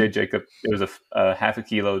 Yeah, Jade Jacob. It was a half a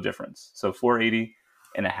kilo difference. So 480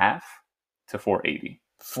 and a half to 480.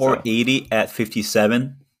 480 at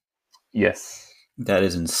 57. Yes. That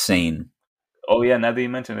is insane. Oh yeah, now that you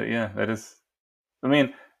mentioned it, yeah, that is. I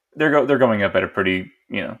mean, they're going up at a pretty,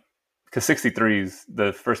 because 63s.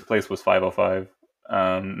 The first place was 505.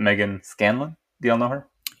 Megan Scanlon. Do y'all know her?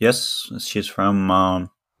 Yes, she's from.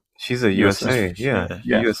 She's a USA. Yeah,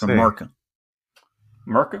 USA. From Merca.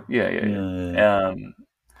 Merca? Yeah.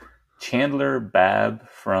 Chandler Babb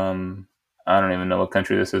from, I don't even know what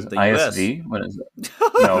country this is. The ISV? US. What is it?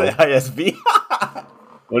 No. The ISV.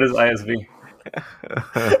 What is ISV?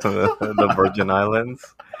 The Virgin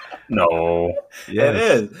Islands. No. Yes. It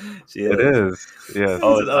is. It is. Yes.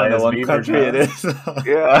 Oh, I don't know what country it is.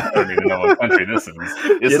 Yeah. I don't even know what country this is.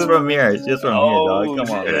 Just from here. Just from here, dog. Come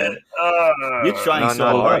on, man. You're trying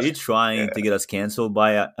no. hard. You're trying to get us canceled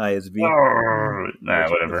by ISV. Nah,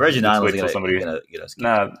 whatever. The Virgin Let's Islands wait till somebody. gonna get us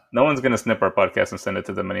canceled. Nah, no one's gonna snip our podcast and send it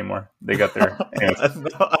to them anymore. They got their.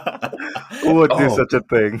 Who would do such a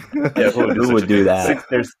thing? Yeah, who would do that?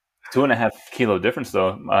 There's 2.5 kilo difference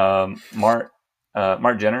though. Mark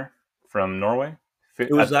Jenner from Norway.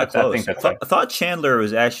 It was that close. I think that's I thought Chandler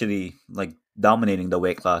was actually like dominating the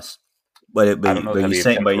weight class, but I don't know how the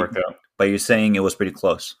attempt worked out. But you're saying it was pretty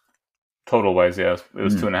close. Total wise, yeah, it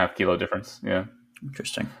was 2.5 kilo difference. Yeah,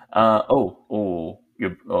 interesting.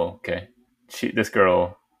 Okay. This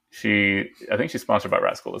girl, I think she's sponsored by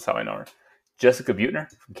Rascal. That's how I know her. Jessica Butner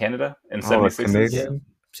from Canada in 76. Yeah.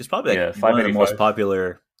 She's probably one of the most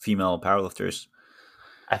popular female powerlifters.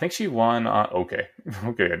 I think she won. Okay.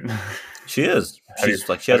 She is. She has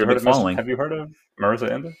a big following. Have you heard of Marissa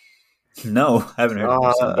Enda? No, I haven't heard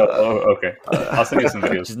of her. Okay. I'll send you some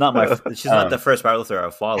videos. She's not the first powerlifter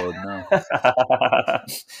I've followed.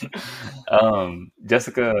 No.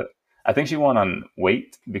 Jessica, I think she won on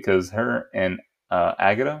weight because her and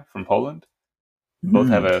Agata from Poland both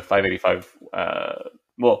have a 585.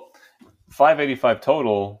 585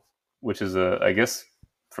 total, which is I guess.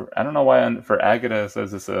 I don't know why for Agata it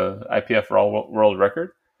says it's a IPF world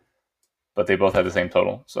record, but they both had the same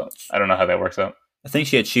total. So I don't know how that works out. I think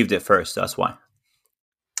she achieved it first. That's why.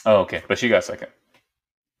 Oh, okay. But she got second.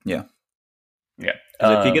 Yeah. Yeah.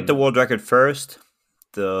 If you get the world record first,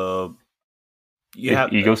 it goes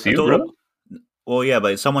to you, bro? Well, yeah,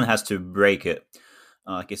 but someone has to break it.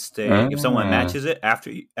 If someone matches it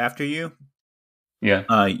after you,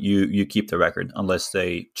 yeah, you keep the record unless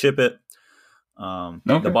they chip it.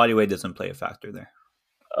 The body weight doesn't play a factor there.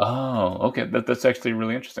 Oh, okay. That's actually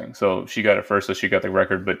really interesting. So she got it first, so she got the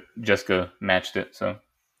record, but Jessica matched it. So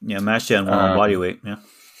matched it and won on body weight.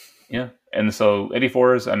 Yeah. And so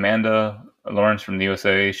 84s, Amanda Lawrence from the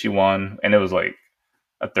USA, she won, and it was like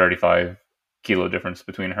a 35 kilo difference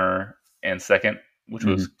between her and second, which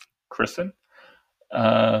was Kristen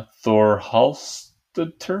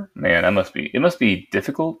Thorhalstetter. Man, it must be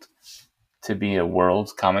difficult to be a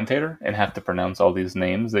world's commentator and have to pronounce all these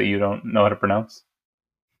names that you don't know how to pronounce.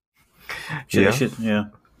 I don't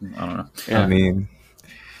know. Yeah. I mean,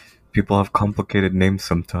 people have complicated names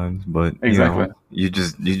sometimes, but exactly. You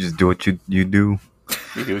just do what you do.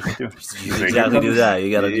 You do what you do. You exactly do that. You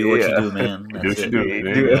got to do what you do, man. Do what you do.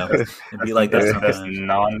 Be like that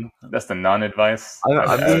sometimes. That's the non-advice.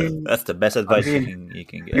 I mean, that's the best advice you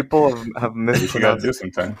can get. People have mispronounced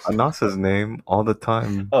Anas's name all the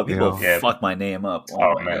time. Oh, people fuck my name up.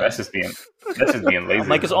 Oh man, that's just being lazy.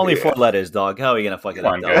 Like it's only 4 letters, dog. How are you gonna fuck it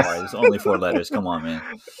up that hard? It's only 4 letters. Come on, man.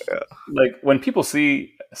 Yeah. Like when people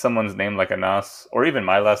see someone's name like Anas, or even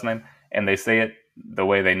my last name, and they say it the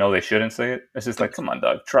way they know they shouldn't say it, it's just like, come on,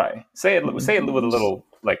 dog, try. Say it with a little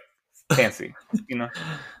like fancy,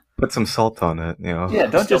 Put some salt on it, Yeah,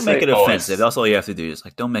 don't make it offensive. That's all you have to do. Is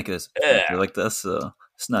like, don't make it as like that's.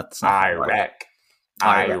 It's not Iraq.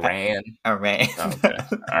 Iran. Okay. All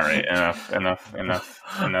right.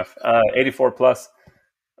 Enough. 84 plus,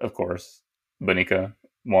 of course. Bonica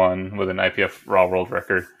won with an IPF Raw World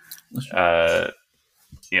record.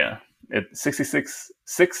 Yeah. It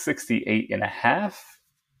 668 and a half,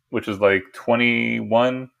 which is like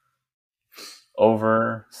 21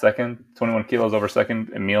 kilos over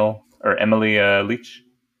second. Emily Leach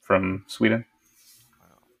from Sweden.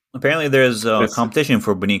 Apparently, there's a competition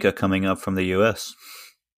for Bonica coming up from the US.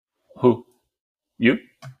 Who? You?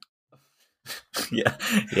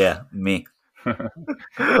 yeah, me.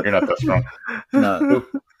 You're not that strong. No, Who?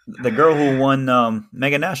 the girl who won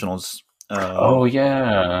Mega Nationals. Oh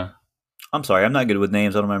yeah. I'm sorry, I'm not good with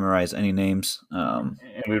names. I don't memorize any names. And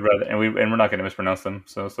we're not going to mispronounce them,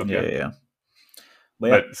 so it's okay. Yeah.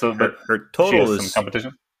 But yeah, But her she total has is some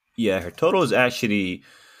competition. Yeah, her total is actually,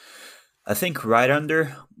 I think, right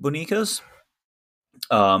under Bonica's.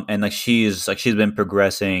 And like she's been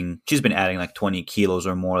progressing. She's been adding like 20 kilos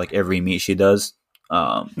or more like every meet she does.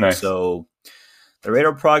 Nice. So the rate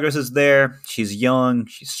of progress is there. She's young.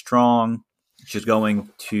 She's strong. She's going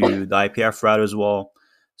to the IPF route as well.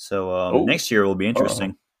 So next year will be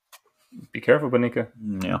interesting. Be careful, Bonica.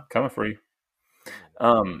 Yeah. Coming for you.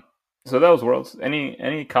 So that was Worlds.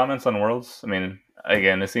 Any comments on Worlds? I mean,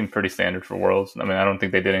 again, it seemed pretty standard for Worlds. I mean, I don't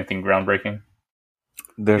think they did anything groundbreaking.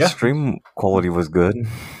 Their stream quality was good.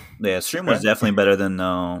 Yeah, stream was definitely better than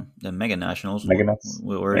Mega Nationals.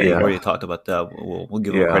 We already talked about that. We'll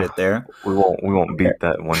give them credit there. We won't beat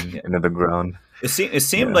that one into the ground. It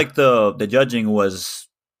seemed like the judging was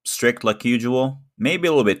strict like usual. Maybe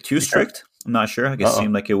a little bit too strict. I'm not sure. It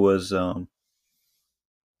seemed like it was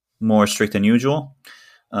more strict than usual.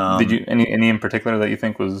 Did you any in particular that you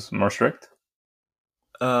think was more strict?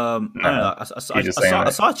 I don't know. I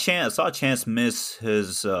saw Chance miss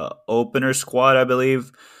his opener squat, I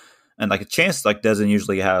believe, and like Chance like doesn't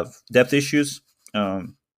usually have depth issues.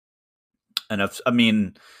 And if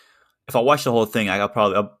I watched the whole thing, I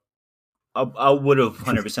would have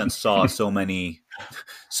 100% saw so many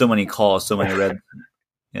calls, so many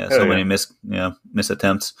many miss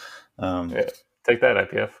attempts. Take that,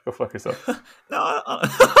 IPF. Go fuck yourself. No,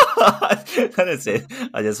 I didn't say it.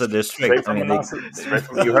 I just said they're strict. You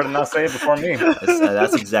heard him not say it before me.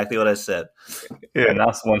 That's exactly what I said. Yeah,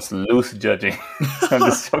 Nas wants loose judging. I'm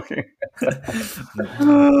just joking.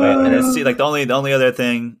 And see, like the only other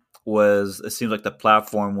thing was it seems like the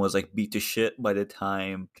platform was like beat to shit by the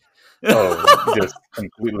time. Just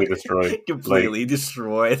completely destroyed.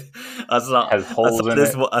 Destroyed.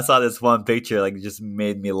 I saw this one picture, like, just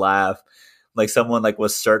made me laugh. Like someone like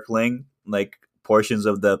was circling like portions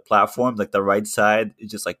of the platform, like the right side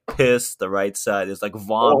is just like piss, the right side is like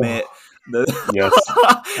vomit. Yes.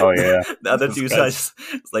 Oh yeah. The other two sides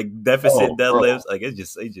it's like deficit deadlifts. Like it's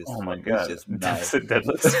just oh my god, it's just deficit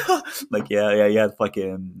deadlifts. Like you had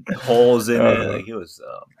fucking holes in it. Like it was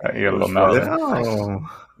you got a little mouth.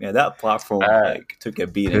 Yeah, that platform like took a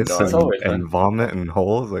beating. And vomit and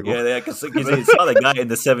holes. Like because you saw the guy in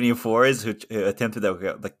the 74s who attempted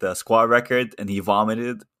like the squat record and he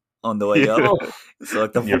vomited on the way up. So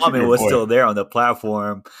like the vomit was still there on the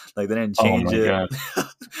platform. Like they didn't change it.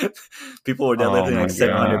 People were deadlifting like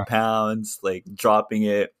 700 pounds, like dropping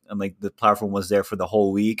it, and like the platform was there for the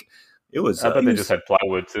whole week. It was. I bet they just had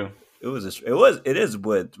plywood too. It is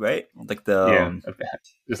wood, right? Like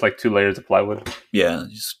just like 2 layers of plywood. Yeah,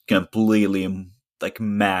 just completely like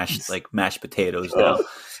mashed, like mashed potatoes. Now.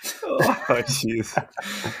 Jeez.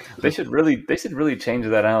 They should really change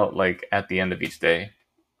that out, like at the end of each day,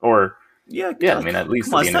 or I mean at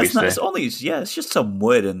least at the end of each day. It's just some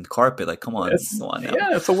wood and carpet. Like come on now.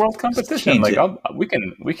 Yeah, it's a world competition. Like we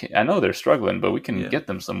can. I know they're struggling, but we can get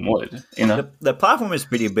them some wood. You know, the platform is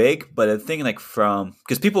pretty big, but the thing like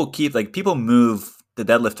because people move the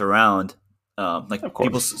deadlift around. Like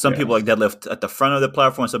some people like deadlift at the front of the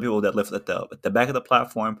platform, some people deadlift at the back of the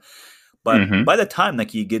platform. But by the time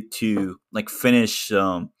like you get to like finish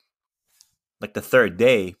like the third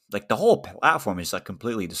day, like the whole platform is like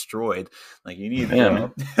completely destroyed. Like you need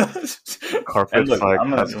carpet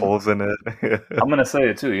has holes in it. I'm gonna say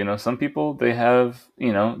it too. You know, some people they have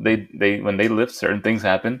they when they lift, certain things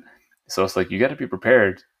happen. So it's like you got to be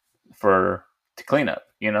prepared to clean up.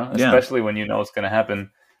 You know, especially when you know it's gonna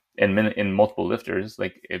happen in multiple lifters.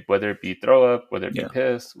 Like whether it be throw up, whether it be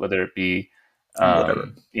piss, whether it be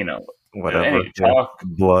whatever, any chalk,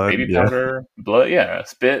 blood, baby powder, blood,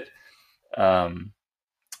 spit.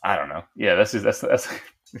 I don't know. Yeah, that's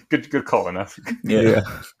good call enough. Yeah.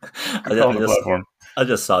 Platform. I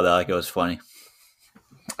just saw that, like it was funny.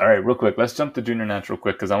 All right, real quick, let's jump to junior nats real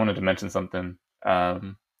quick because I wanted to mention something.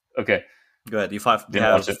 Okay, go ahead. You have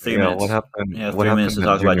 3 minutes. What happened? Yeah, 3 minutes to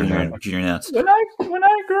talk about junior nats. When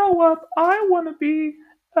I grow up, I want to be.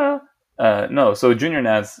 No, so junior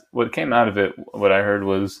nats. What came out of it, what I heard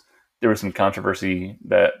was there was some controversy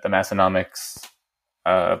that the Massonomics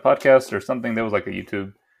podcast or something. There was like a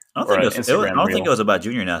YouTube. I don't think it was about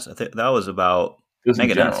junior nats. I think that was about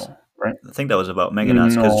mega nats, right? I think that was about mega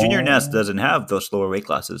nats because junior nats doesn't have those lower weight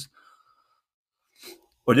classes,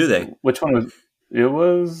 or do they? Which one was? It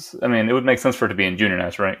was. I mean, it would make sense for it to be in junior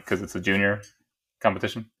nats, right? Because it's a junior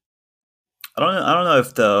competition. I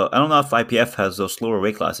don't know if IPF has those lower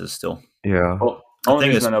weight classes still. Yeah. Well, I only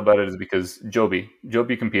think reason it's I know about it is because Joby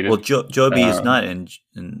competed. well, Joby is Um, not in.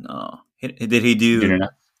 Did he Junior do?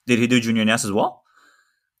 Nats. Did he do junior NAS as well?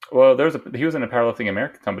 Well, he was in a powerlifting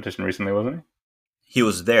America competition recently, wasn't he? He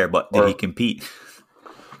was there, but did he Or compete?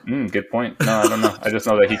 good point. No, I don't know. I just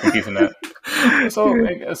know that he competes in that.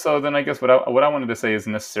 So, so then I guess what I wanted to say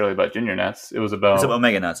isn't necessarily about junior nats. It's about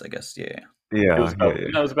mega nuts, I guess. Yeah. Yeah. Yeah.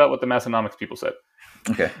 It was about what the Massonomics people said.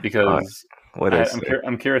 Okay. Because What they say.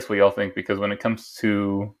 I'm curious what y'all think, because when it comes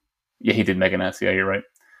to he did mega nats. Yeah, you're right.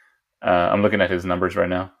 I'm looking at his numbers right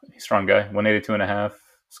now. He's a strong guy. 182 and a half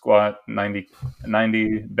squat, 90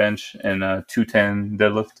 bench, and 210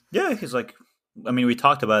 deadlift. Yeah, he's like. I mean, we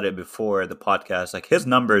talked about it before the podcast. Like his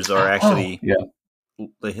numbers are actually Yeah.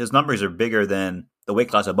 his numbers are bigger than the weight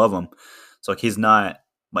class above him. So like he's not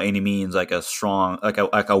by any means like a strong like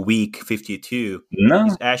a weak 52. No.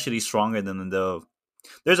 He's actually stronger than the.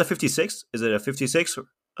 There's a 56. Is it a 56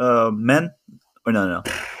 men or no?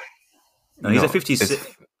 No, he's a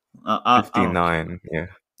 56. 59. Yeah.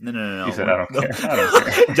 No. He said, I don't care. I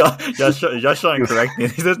don't care. Josh trying to correct me.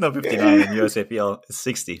 There's no 59 in USAPL. It's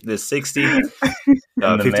 60. There's 60, And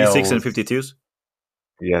the 56 and males- 52s.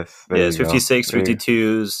 Yes. Yeah, it's you go. 56, There you-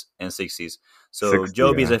 52s, and 60s. So 60,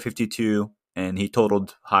 Joby's yeah. at 52, and he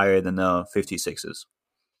totaled higher than the 56s.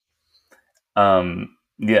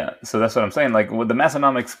 Yeah, so that's what I'm saying. Like with the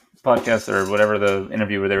Massonomics podcast or whatever the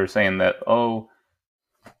interview where they were saying that,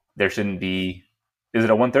 there shouldn't be. Is it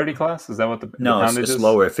a 130 class? Is that what the poundage it's is?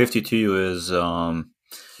 lower. 52 is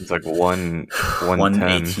It's like 110.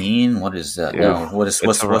 118. What is that? Yeah. No, what's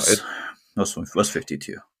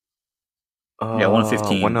 52? Yeah,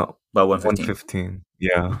 115. About 115. 115.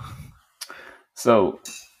 Yeah. So,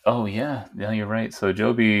 yeah, you're right. So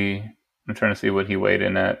Joby, I'm trying to see what he weighed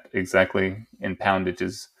in at exactly in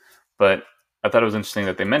poundages, but I thought it was interesting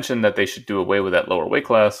that they mentioned that they should do away with that lower weight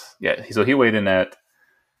class. Yeah, so he weighed in at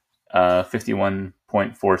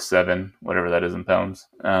 51.47, whatever that is in pounds.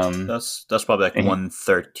 That's probably like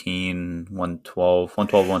 113, 112,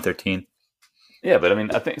 113. Yeah, but I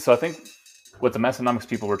mean, I think what the Massonomics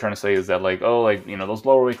people were trying to say is that those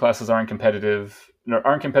lower weight classes aren't competitive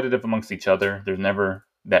amongst each other. There's never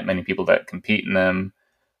that many people that compete in them.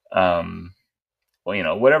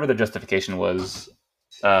 Whatever the justification was,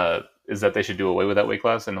 is that they should do away with that weight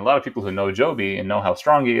class. And a lot of people who know Joby and know how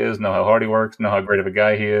strong he is, know how hard he works, know how great of a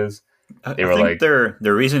guy he is, I think their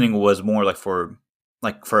reasoning was more like for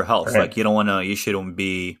health. Right. Like you shouldn't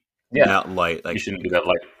be that light. Like you shouldn't be that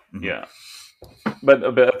light. Mm-hmm. Yeah.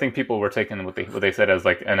 But I think people were taking what they said as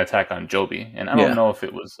like an attack on Joby, and I don't know if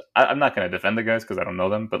it was. I'm not going to defend the guys because I don't know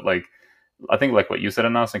them, but like I think like what you said,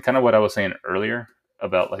 Anas, and kind of what I was saying earlier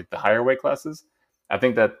about like the higher weight classes. I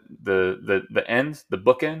think that the ends, the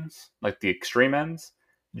bookends, like the extreme ends,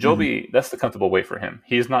 Joby, that's the comfortable weight for him.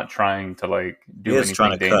 He's not trying to like do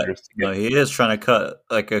anything dangerous. No, he is trying to cut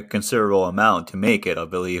like a considerable amount to make it, I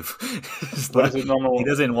believe. What is his normal? He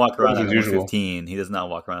doesn't walk around at usual? 115. He does not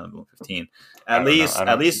walk around at 115. At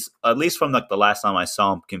least from like the last time I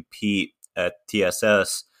saw him compete at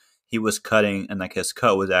TSS, he was cutting, and like his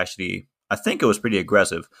cut was actually, I think it was pretty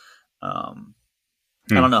aggressive. I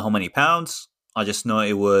don't know how many pounds. I just know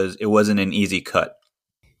it wasn't an easy cut.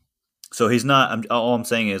 So he's not. All I'm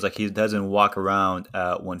saying is like he doesn't walk around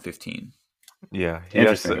at 115. Yeah, he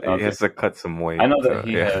has to cut some weight. I know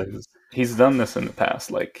that he's done this in the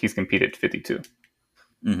past. Like he's competed 52.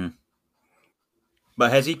 Mm-hmm.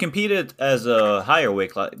 But has he competed as a higher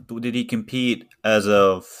weight class? Did he compete as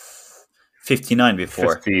a 59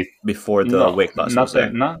 before the weight class? Not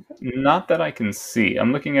that I can see.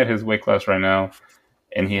 I'm looking at his weight class right now,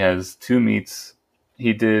 and he has 2 meets.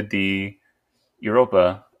 He did the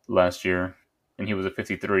Europa last year, and he was a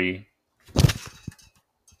 53,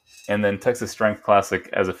 and then Texas Strength Classic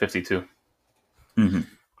as a 52, mm-hmm.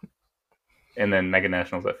 and then Mega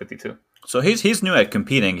Nationals at 52. So he's new at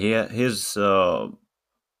competing. He hasn't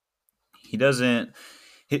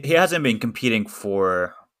been competing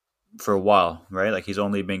for a while, right? Like he's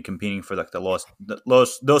only been competing for like those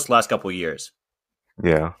last couple of years.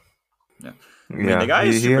 Yeah. I mean, the guy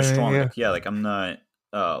is super strong. Yeah. Like I'm not.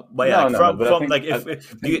 But yeah,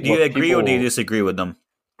 do you agree or do you disagree with them?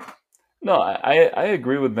 No, I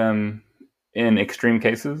agree with them in extreme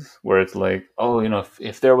cases where it's like,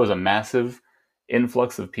 if there was a massive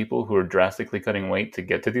influx of people who are drastically cutting weight to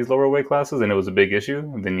get to these lower weight classes and it was a big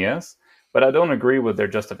issue, then yes. But I don't agree with their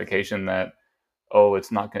justification that,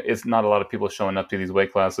 it's not a lot of people showing up to these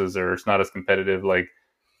weight classes or it's not as competitive. Like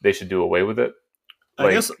they should do away with it.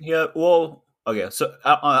 I guess, yeah. Well, okay. So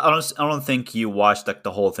I don't think you watched like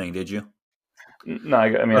the whole thing, did you? No,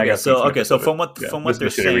 I mean, I got some So snippets of it. from what Yeah, they're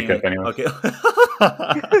this is a shitty saying, recap, anyways. okay,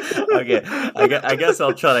 okay, I guess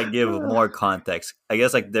I'll try to give more context. I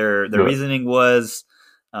guess like their Do it. reasoning was,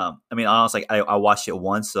 I mean, honestly, I watched it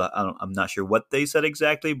once, so I'm not sure what they said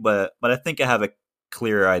exactly, but I think I have a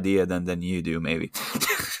clearer idea than you do, maybe.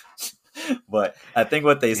 But I think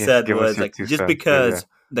what they Yes, said give us was your like two just cents. Yeah, because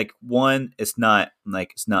like one, it's not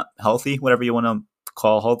healthy, whatever you want to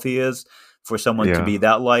call healthy is for someone to yeah, be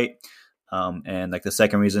that light. And like the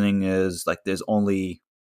second reasoning is like there's only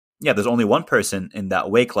one person in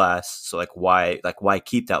that weight class, so like why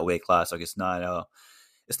keep that weight class? Like it's not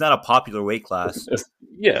a popular weight class,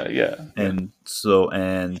 Yeah. and so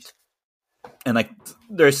and like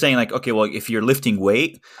they're saying like okay, well if you're lifting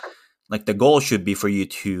weight, like the goal should be for you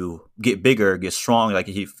to get bigger, get strong. Like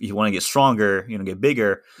if you want to get stronger, get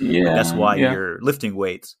bigger. Like that's why Yeah. you're lifting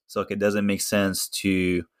weights. So like, it doesn't make sense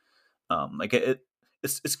to like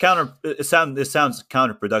it's counter. It sounds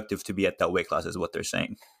counterproductive to be at that weight class, is what they're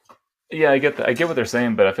saying. Yeah, I get that. I get what they're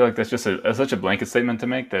saying, but I feel like that's just such a blanket statement to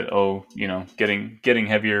make that getting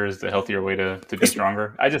heavier is the healthier way to be It's,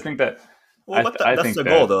 stronger. I just think that well, I that's think the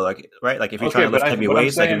goal that though. Like right, like if you're okay, trying to but lift heavy what I'm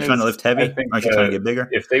weights, like if saying you're trying to is lift I heavy, think aren't you trying to that get bigger?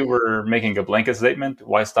 if they were making a blanket statement,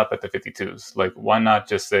 why stop at the 52s? Like why not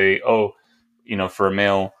just say, oh, for a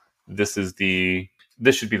male, this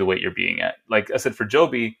should be the weight you're being at. Like I said for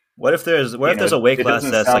Joby, What if there's a weight it class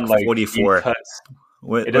doesn't that's like sound like he 44? cuts. It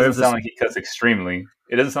What doesn't if this? sound like he cuts extremely.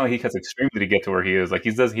 It doesn't sound like he cuts extremely to get to where he is. Like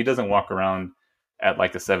he doesn't walk around at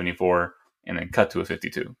like a 74 and then cut to a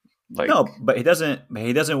 52. Like No, but he doesn't.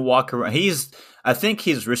 He doesn't walk around. I think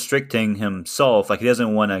he's restricting himself. Like he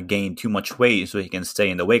doesn't want to gain too much weight so he can stay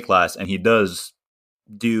in the weight class. And he does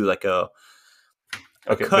do like a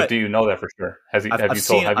okay, but do cut. you know that for sure? Has he? Have I've you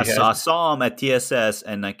told? seen. Have I you saw, I asked? saw him at TSS,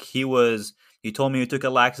 and like he was. He told me he took a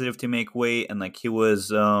laxative to make weight, and like he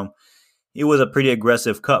was. It was a pretty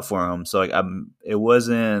aggressive cut for him. So like it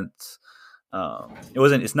wasn't.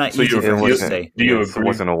 It's not So easy it for him to wasn't. say. do you Yes, it agree?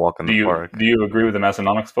 wasn't a walk in Do the you park. do you agree with the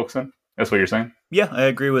Massonomics folks then? That's what you're saying. Yeah, I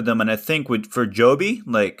agree with them, and I think for Joby,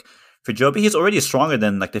 he's already stronger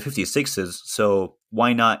than like the 56s. So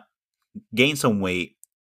why not gain some weight,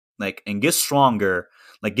 like and get stronger,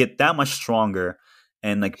 like get that much stronger,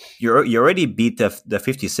 and like you already beat the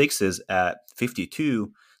 56s at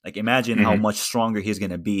 52. Like imagine how Mm-hmm. much stronger he's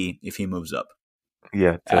gonna be if he moves up.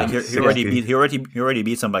 Yeah, Like to he already 60.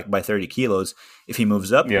 beats him by 30 kilos. If he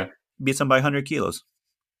moves up, Yeah. beats him by 100 kilos.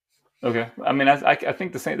 Okay. I mean, I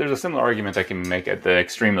think the same. There's a similar argument I can make at the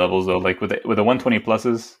extreme levels though, like with the 120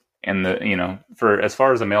 pluses and the for as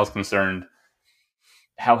far as the male's concerned,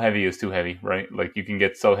 how heavy is too heavy, right? Like you can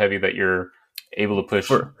get so heavy that you're able to push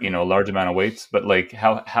For a large amount of weights, but like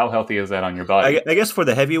how healthy is that on your body? I guess for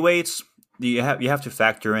the heavyweights, you have to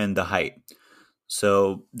factor in the height.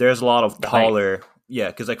 So there's a lot of The height. taller, yeah.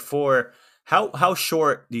 Because like for how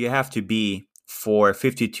short do you have to be for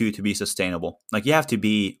 52 to be sustainable? Like you have to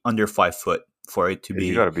be under 5 foot for it to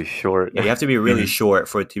You got be. to be short. Yeah, you have to be really Mhm. short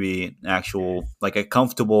for it to be actual, like a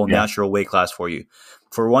comfortable, Yeah. natural weight class for you.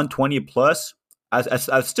 For 120 plus,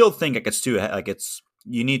 I still think like it's too like it's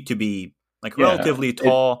you need to be like Yeah. relatively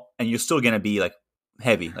tall, and you're still gonna be like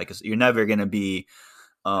heavy. Like you're never gonna be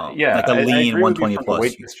Yeah, like a I lean agree with you 120 from a plus.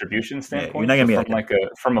 weight distribution Yeah, you're not standpoint, gonna but be from like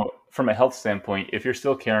like a health standpoint, if you're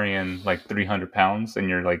still carrying like 300 pounds and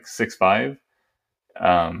you're like 6'5",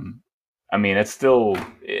 um, I mean, it's still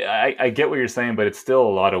I get what you're saying, but it's still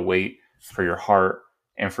a lot of weight for your heart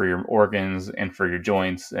and for your organs and for your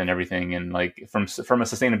joints and everything. And like from a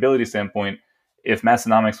sustainability standpoint, if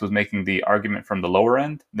Massonomics was making the argument from the lower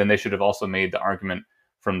end, then they should have also made the argument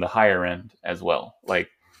from the higher end as well. Like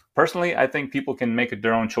personally, I think people can make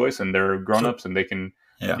their own choice and they're grown so. ups and they can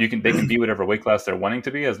Yeah, they can be whatever weight class they're wanting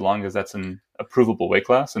to be as long as that's an approvable weight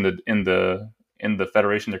class in the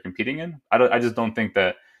federation they're competing in. I just don't think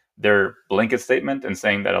that their blanket statement and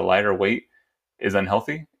saying that a lighter weight is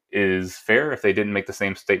unhealthy is fair if they didn't make the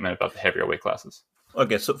same statement about the heavier weight classes.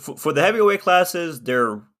 okay. So for the heavyweight classes,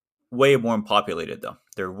 they're way more populated though.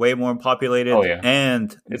 They're way more Oh populated, yeah,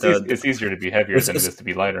 and it's easier to be heavier than it it's is to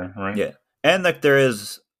be lighter, right? yeah, and like there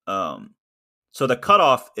is so the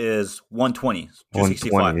cutoff is 120,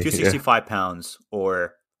 265, 120. Yeah. 265 pounds,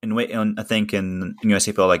 or in weight. I think in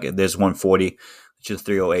USAPL like there's 140, which is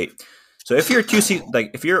 308. So if you're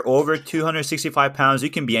if you're over 265 pounds, you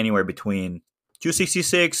can be anywhere between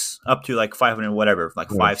 266 up to like 500, whatever, like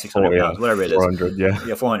Yeah, 600 pounds, whatever it is. 400. Yeah.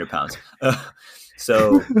 Yeah, 400 pounds.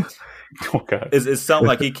 So Oh god. it's something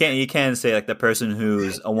like you can't say like the person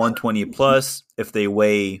who's a 120 plus if they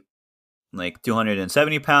weigh like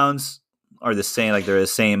 270 pounds are the same, like they're the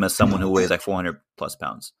same as someone who weighs like 400 plus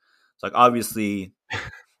pounds. So like obviously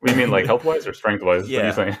What do you mean, like health wise or strength wise? What are you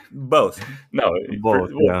Yeah, saying? both. No,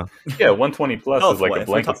 Both, yeah. yeah, 120 plus Health is like a wise,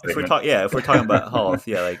 blanket statement. if we're talking about health,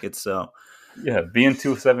 yeah, like it's Yeah, being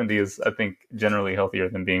 270 is, I think, generally healthier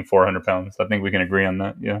than being 400 pounds. I think we can agree on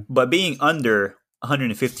that. Yeah. but being under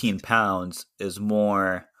 115 pounds is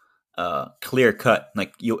more clear cut.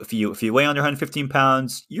 Like if you weigh under 115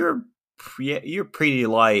 pounds, you're pretty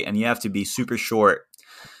light, and you have to be super short,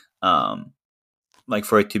 like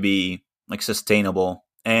for it to be like sustainable,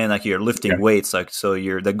 and like you're lifting Yeah. weights, like so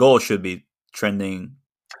the goal should be trending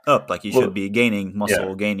up, like you should be gaining muscle,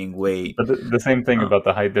 yeah. gaining weight. But the same thing about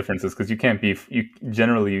the height difference is because you can't be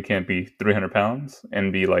you can't be 300 pounds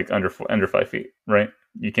and be like under 5 feet, right?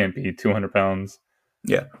 You can't be 200 pounds.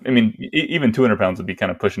 Yeah, I mean, even 200 pounds would be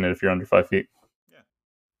kind of pushing it if you're under 5 feet. yeah.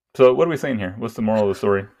 So what are we saying here? What's the moral of the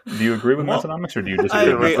story? Do you agree with Well, Methonomics or do you I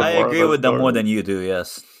disagree? agree. That's the I moral agree of the with them more story. than you do.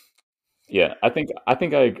 Yes. Yeah, I think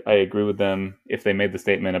I agree with them if they made the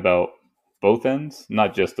statement about both ends,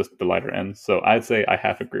 not just the lighter ends. So I'd say I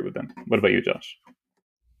half agree with them. What about you, Josh?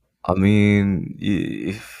 I mean,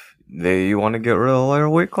 if you want to get rid of lighter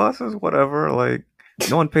weight classes, whatever. Like,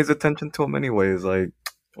 no one pays attention to them anyways. Like,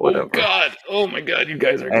 whatever. Oh my God, you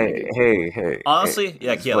guys are Hey. Honestly,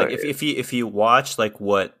 hey, yeah. Like if you watch like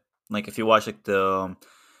if you watch like the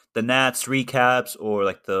Nats recaps, or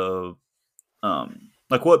like the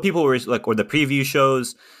like what people were like, or the preview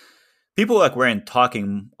shows, people like weren't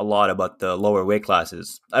talking a lot about the lower weight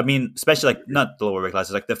classes. I mean, especially like not the lower weight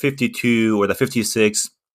classes, like the 52 or the 56.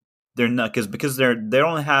 They're not because they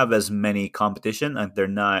don't have as many competition, and they're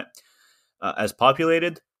not as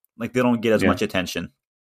populated. Like they don't get as Yeah. much attention.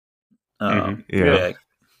 Yeah.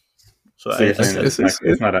 So So you're saying It's-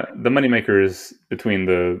 it's not the moneymaker is between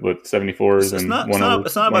the 74s and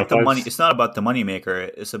it's not about the money. 105s? It's not about the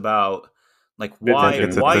moneymaker. It's about like It's why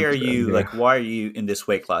are attention, you yeah. like why are you in this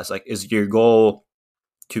weight class? Like, is your goal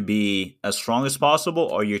to be as strong as possible,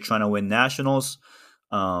 or you're trying to win nationals?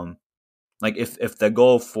 Like if the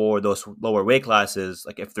goal for those lower weight classes,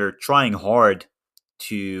 like if they're trying hard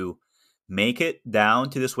to make it down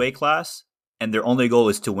to this weight class, and their only goal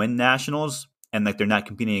is to win nationals, and like they're not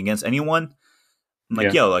competing against anyone, I'm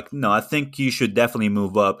like, Yeah. no, I think you should definitely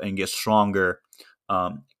move up and get stronger.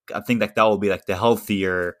 I think that will be like the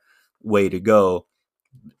healthier way to go.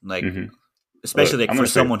 Like, Mhm. especially like I'm for gonna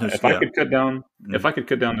say, someone who's if I could cut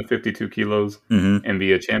down to 52 kilos Mhm. and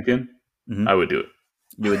be a champion, Mhm. I would do it.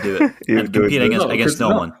 You would do it You and would do it, compete dude. against no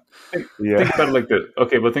one. Yeah. Think about it like this.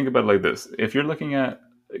 Okay, but think about it like this. If you're looking at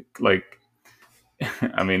like,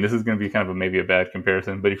 I mean, this is going to be kind of maybe a bad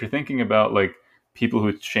comparison, but if you're thinking about like people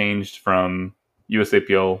who changed from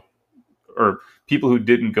USAPL or people who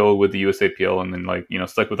didn't go with the USAPL and then like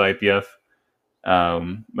stuck with IPF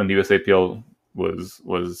when the USAPL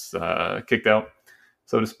was kicked out,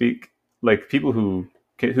 so to speak, like people who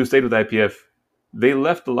stayed with IPF, they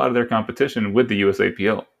left a lot of their competition with the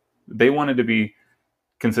USAPL. They wanted to be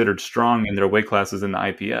considered strong in their weight classes in the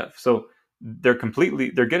IPF. So they're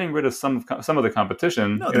getting rid of some of the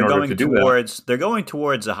competition No, in order to do that. they're going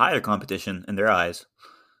towards a higher competition in their eyes.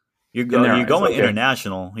 In their You're eyes, going okay.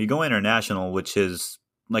 international. You go international, which is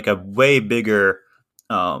like a way bigger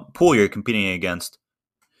pool you're competing against,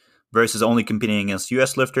 versus only competing against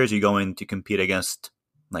U.S. lifters. You're going to compete against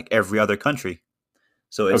like every other country.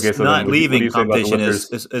 So it's Okay, so not then what do leaving you say about the competition.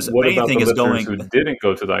 lifters? Is if What about anything the is lifters going. who didn't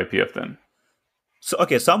go to the IPF then? So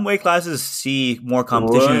okay, some weight classes see more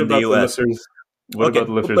competition What in the about the U.S. lifters? What Okay, about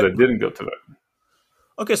the lifters that didn't go to that?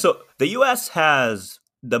 okay, so the U.S. has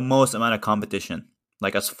the most amount of competition,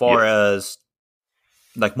 like as far Yes. as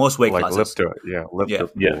like most weight Like classes. lifter Yes.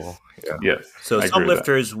 pool. Yeah. Yes. So I some agree with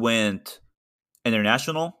that. lifters went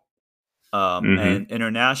international, and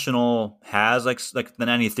international has like the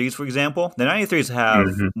 93s, for example. The 93s have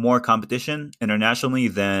more competition internationally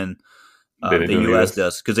than They the do in the U.S. US.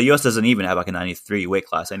 does, because the U.S. doesn't even have like a 93 weight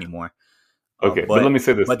class anymore. Okay, but let me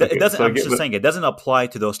say this. It doesn't. So I'm just saying it doesn't apply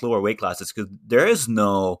to those lower weight classes, because there is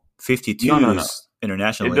no 52s No.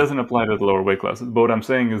 internationally. It doesn't apply to the lower weight classes. But what I'm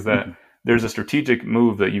saying is that there's a strategic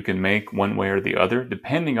move that you can make one way or the other,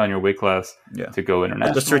 depending on your weight class, to go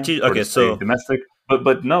international or to stay domestic. But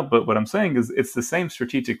what I'm saying is it's the same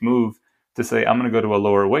strategic move to say I'm going to go to a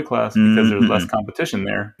lower weight class because there's less competition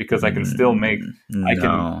there, because I can still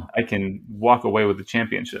I can walk away with the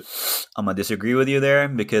championship. I'm gonna disagree with you there,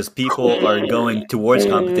 because people are going towards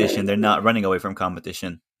competition. They're not running away from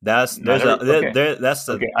competition. That's the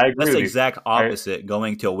exact opposite.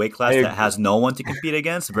 Going to a weight class that has no one to compete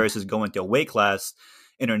against versus going to a weight class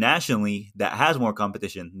internationally that has more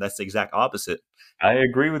competition. That's the exact opposite. I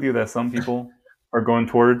agree with you that some people are going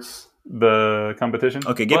towards the competition.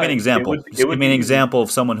 Okay, give me an example. Give me an example of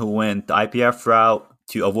someone who went the IPF route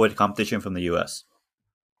to avoid competition from the U.S.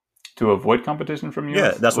 To avoid competition from US?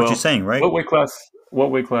 Yeah, that's what you're saying, right? What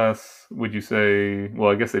weight class would you say?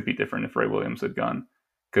 Well, I guess it'd be different if Ray Williams had gone,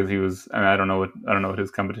 because he was. I mean, I don't know what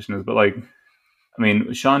his competition is, but like, I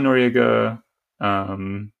mean, Sean Noriega,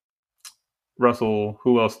 Russell.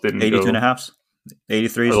 Who else didn't 82 go? and a halves,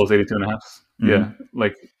 83s. Are those 82 and a halves? Mhm. Yeah.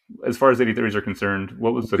 Like, as far as 83s are concerned,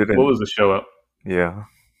 what was the show up? Yeah.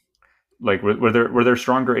 Like, were there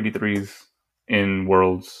stronger 83s in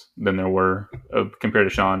Worlds than there were compared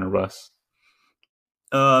to Sean or Russ?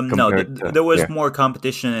 No, there was more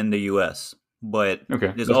competition in the U.S., but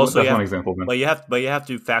okay, there's that's one example. Then. But you have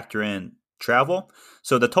to factor in travel.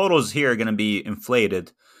 So the totals here are going to be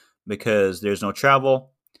inflated because there's no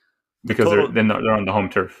travel. Because they're on the home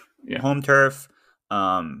turf. Yeah, home turf.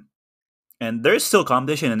 And there's still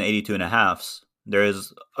competition in the 82 and a halves. There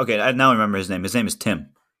is I now remember his name. His name is Tim.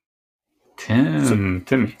 Tim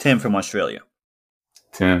from Australia.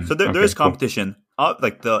 Tim. So there is competition. Cool.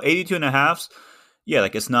 Like the 82 and a halves. Yeah,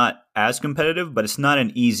 like it's not as competitive, but it's not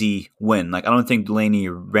an easy win. Like I don't think Delaney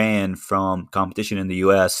ran from competition in the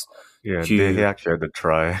U.S. Yeah, he actually had to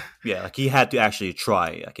try. Yeah, like he had to actually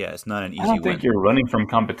try. Like it's not an easy win. I don't think you're running from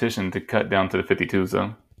competition to cut down to the 52s,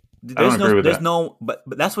 though. I don't agree with that. But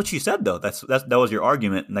that's what you said though. That was your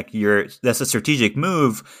argument. Like that's a strategic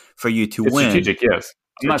move for you to win. Strategic, yes.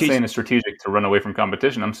 I'm not saying it's strategic to run away from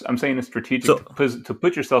competition. I'm saying it's strategic to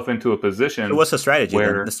put yourself into a position. So what's the strategy?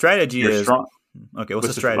 Where the strategy is strong. Okay, what's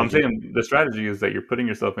the strategy? I'm saying the strategy is that you're putting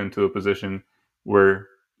yourself into a position where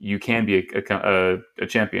you can be a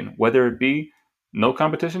champion, whether it be no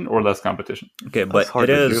competition or less competition. Okay, but it's hard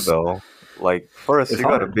to do though. Like first you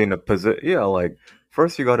got to be in a position. Yeah, like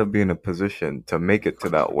first you got to be in a position to make it to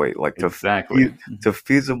that weight, like to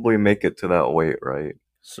feasibly make it to that weight, right?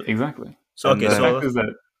 Exactly. So the fact is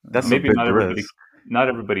that that's maybe not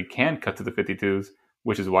everybody can cut to the 52s,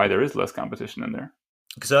 which is why there is less competition in there.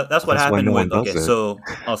 So that's what happened with. Okay, so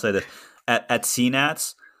I'll say this: at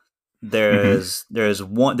CNATS, there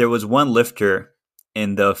was one lifter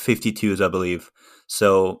in the 52s, I believe.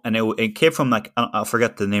 So and it came from like I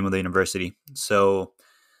forget the name of the university. So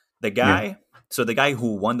the guy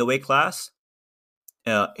who won the weight class,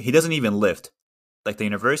 he doesn't even lift. Like the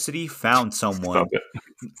university found someone.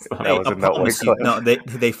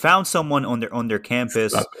 They found someone on their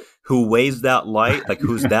campus who weighs that light, like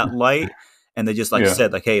who's that light. And they just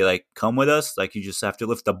said like, hey, like come with us. Like you just have to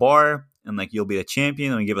lift the bar, and like you'll be the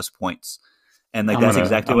champion, and give us points. And like that's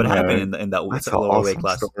exactly what happened in that lower weight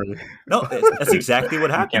class. Story. No, that's exactly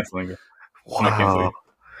what happened. Wow.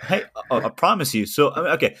 Hey, I promise you. So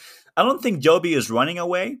okay, I don't think Joby is running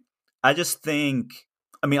away. I just think.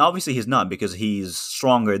 I mean, obviously he's not because he's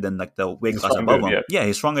stronger than like the weight class above him. Yeah,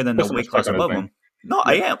 he's stronger than the weight class above him. No,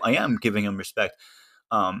 yeah. I am giving him respect.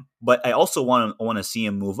 But I also want to see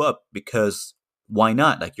him move up because why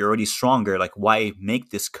not? Like you're already stronger. Like why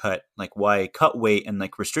make this cut? Like why cut weight and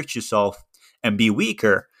like restrict yourself and be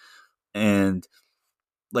weaker and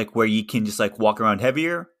like where you can just like walk around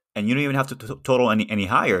heavier and you don't even have to total any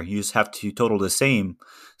higher. You just have to total the same,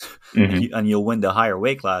 and you'll win the higher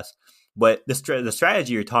weight class. But the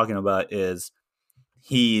strategy you're talking about is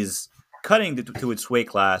he's cutting to its weight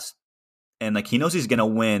class, and like he knows he's gonna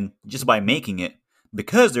win just by making it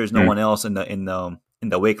because there's no one else in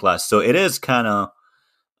the weight class. So it is kind of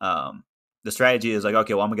the strategy is like,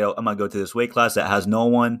 okay, well I'm gonna go to this weight class that has no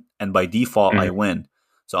one, and by default I win.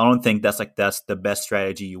 So I don't think that's the best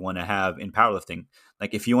strategy you want to have in powerlifting.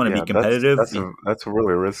 Like if you want to be competitive, that's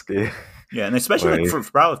really risky. Yeah, and especially like for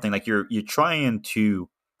powerlifting, like you're trying to.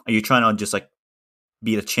 Are you trying to just like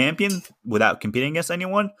be the champion without competing against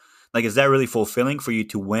anyone? Like, is that really fulfilling for you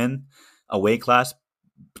to win a weight class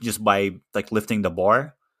just by like lifting the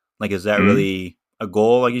bar? Like, is that really a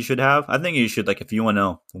goal like you should have? I think you should like if you want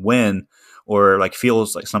to win or like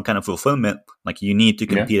feels like some kind of fulfillment, like you need to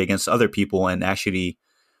compete against other people and actually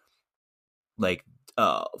like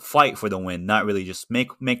fight for the win, not really just make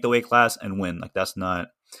the weight class and win. Like that's not.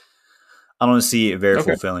 I don't see it very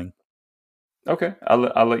fulfilling. Okay,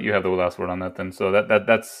 I'll let you have the last word on that then. So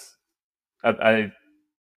that's I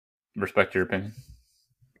respect your opinion.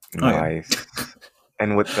 Nice.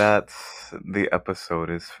 And with that, the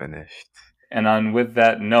episode is finished. And with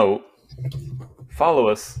that note, follow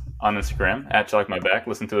us on Instagram at @ChalkMyBack.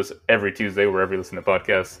 Listen to us every Tuesday wherever you listen to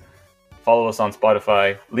podcasts. Follow us on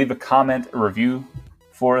Spotify. Leave a comment, a review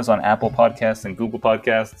for us on Apple Podcasts and Google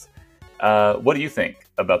Podcasts. What do you think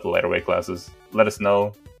about the lighter weight classes? Let us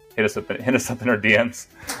know. Hit us up in our DMs.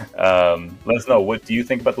 Let us know, what do you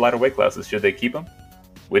think about the lighter weight classes? Should they keep them?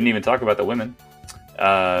 We didn't even talk about the women.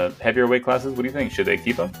 Heavier weight classes, what do you think? Should they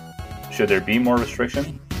keep them? Should there be more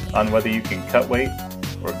restriction on whether you can cut weight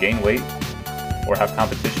or gain weight or have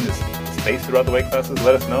competition is spaced throughout the weight classes,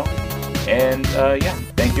 let us know. And yeah,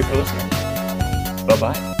 thank you for listening.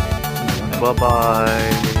 Bye-bye.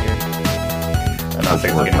 Bye-bye. How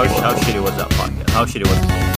shitty was that podcast? How shitty was it?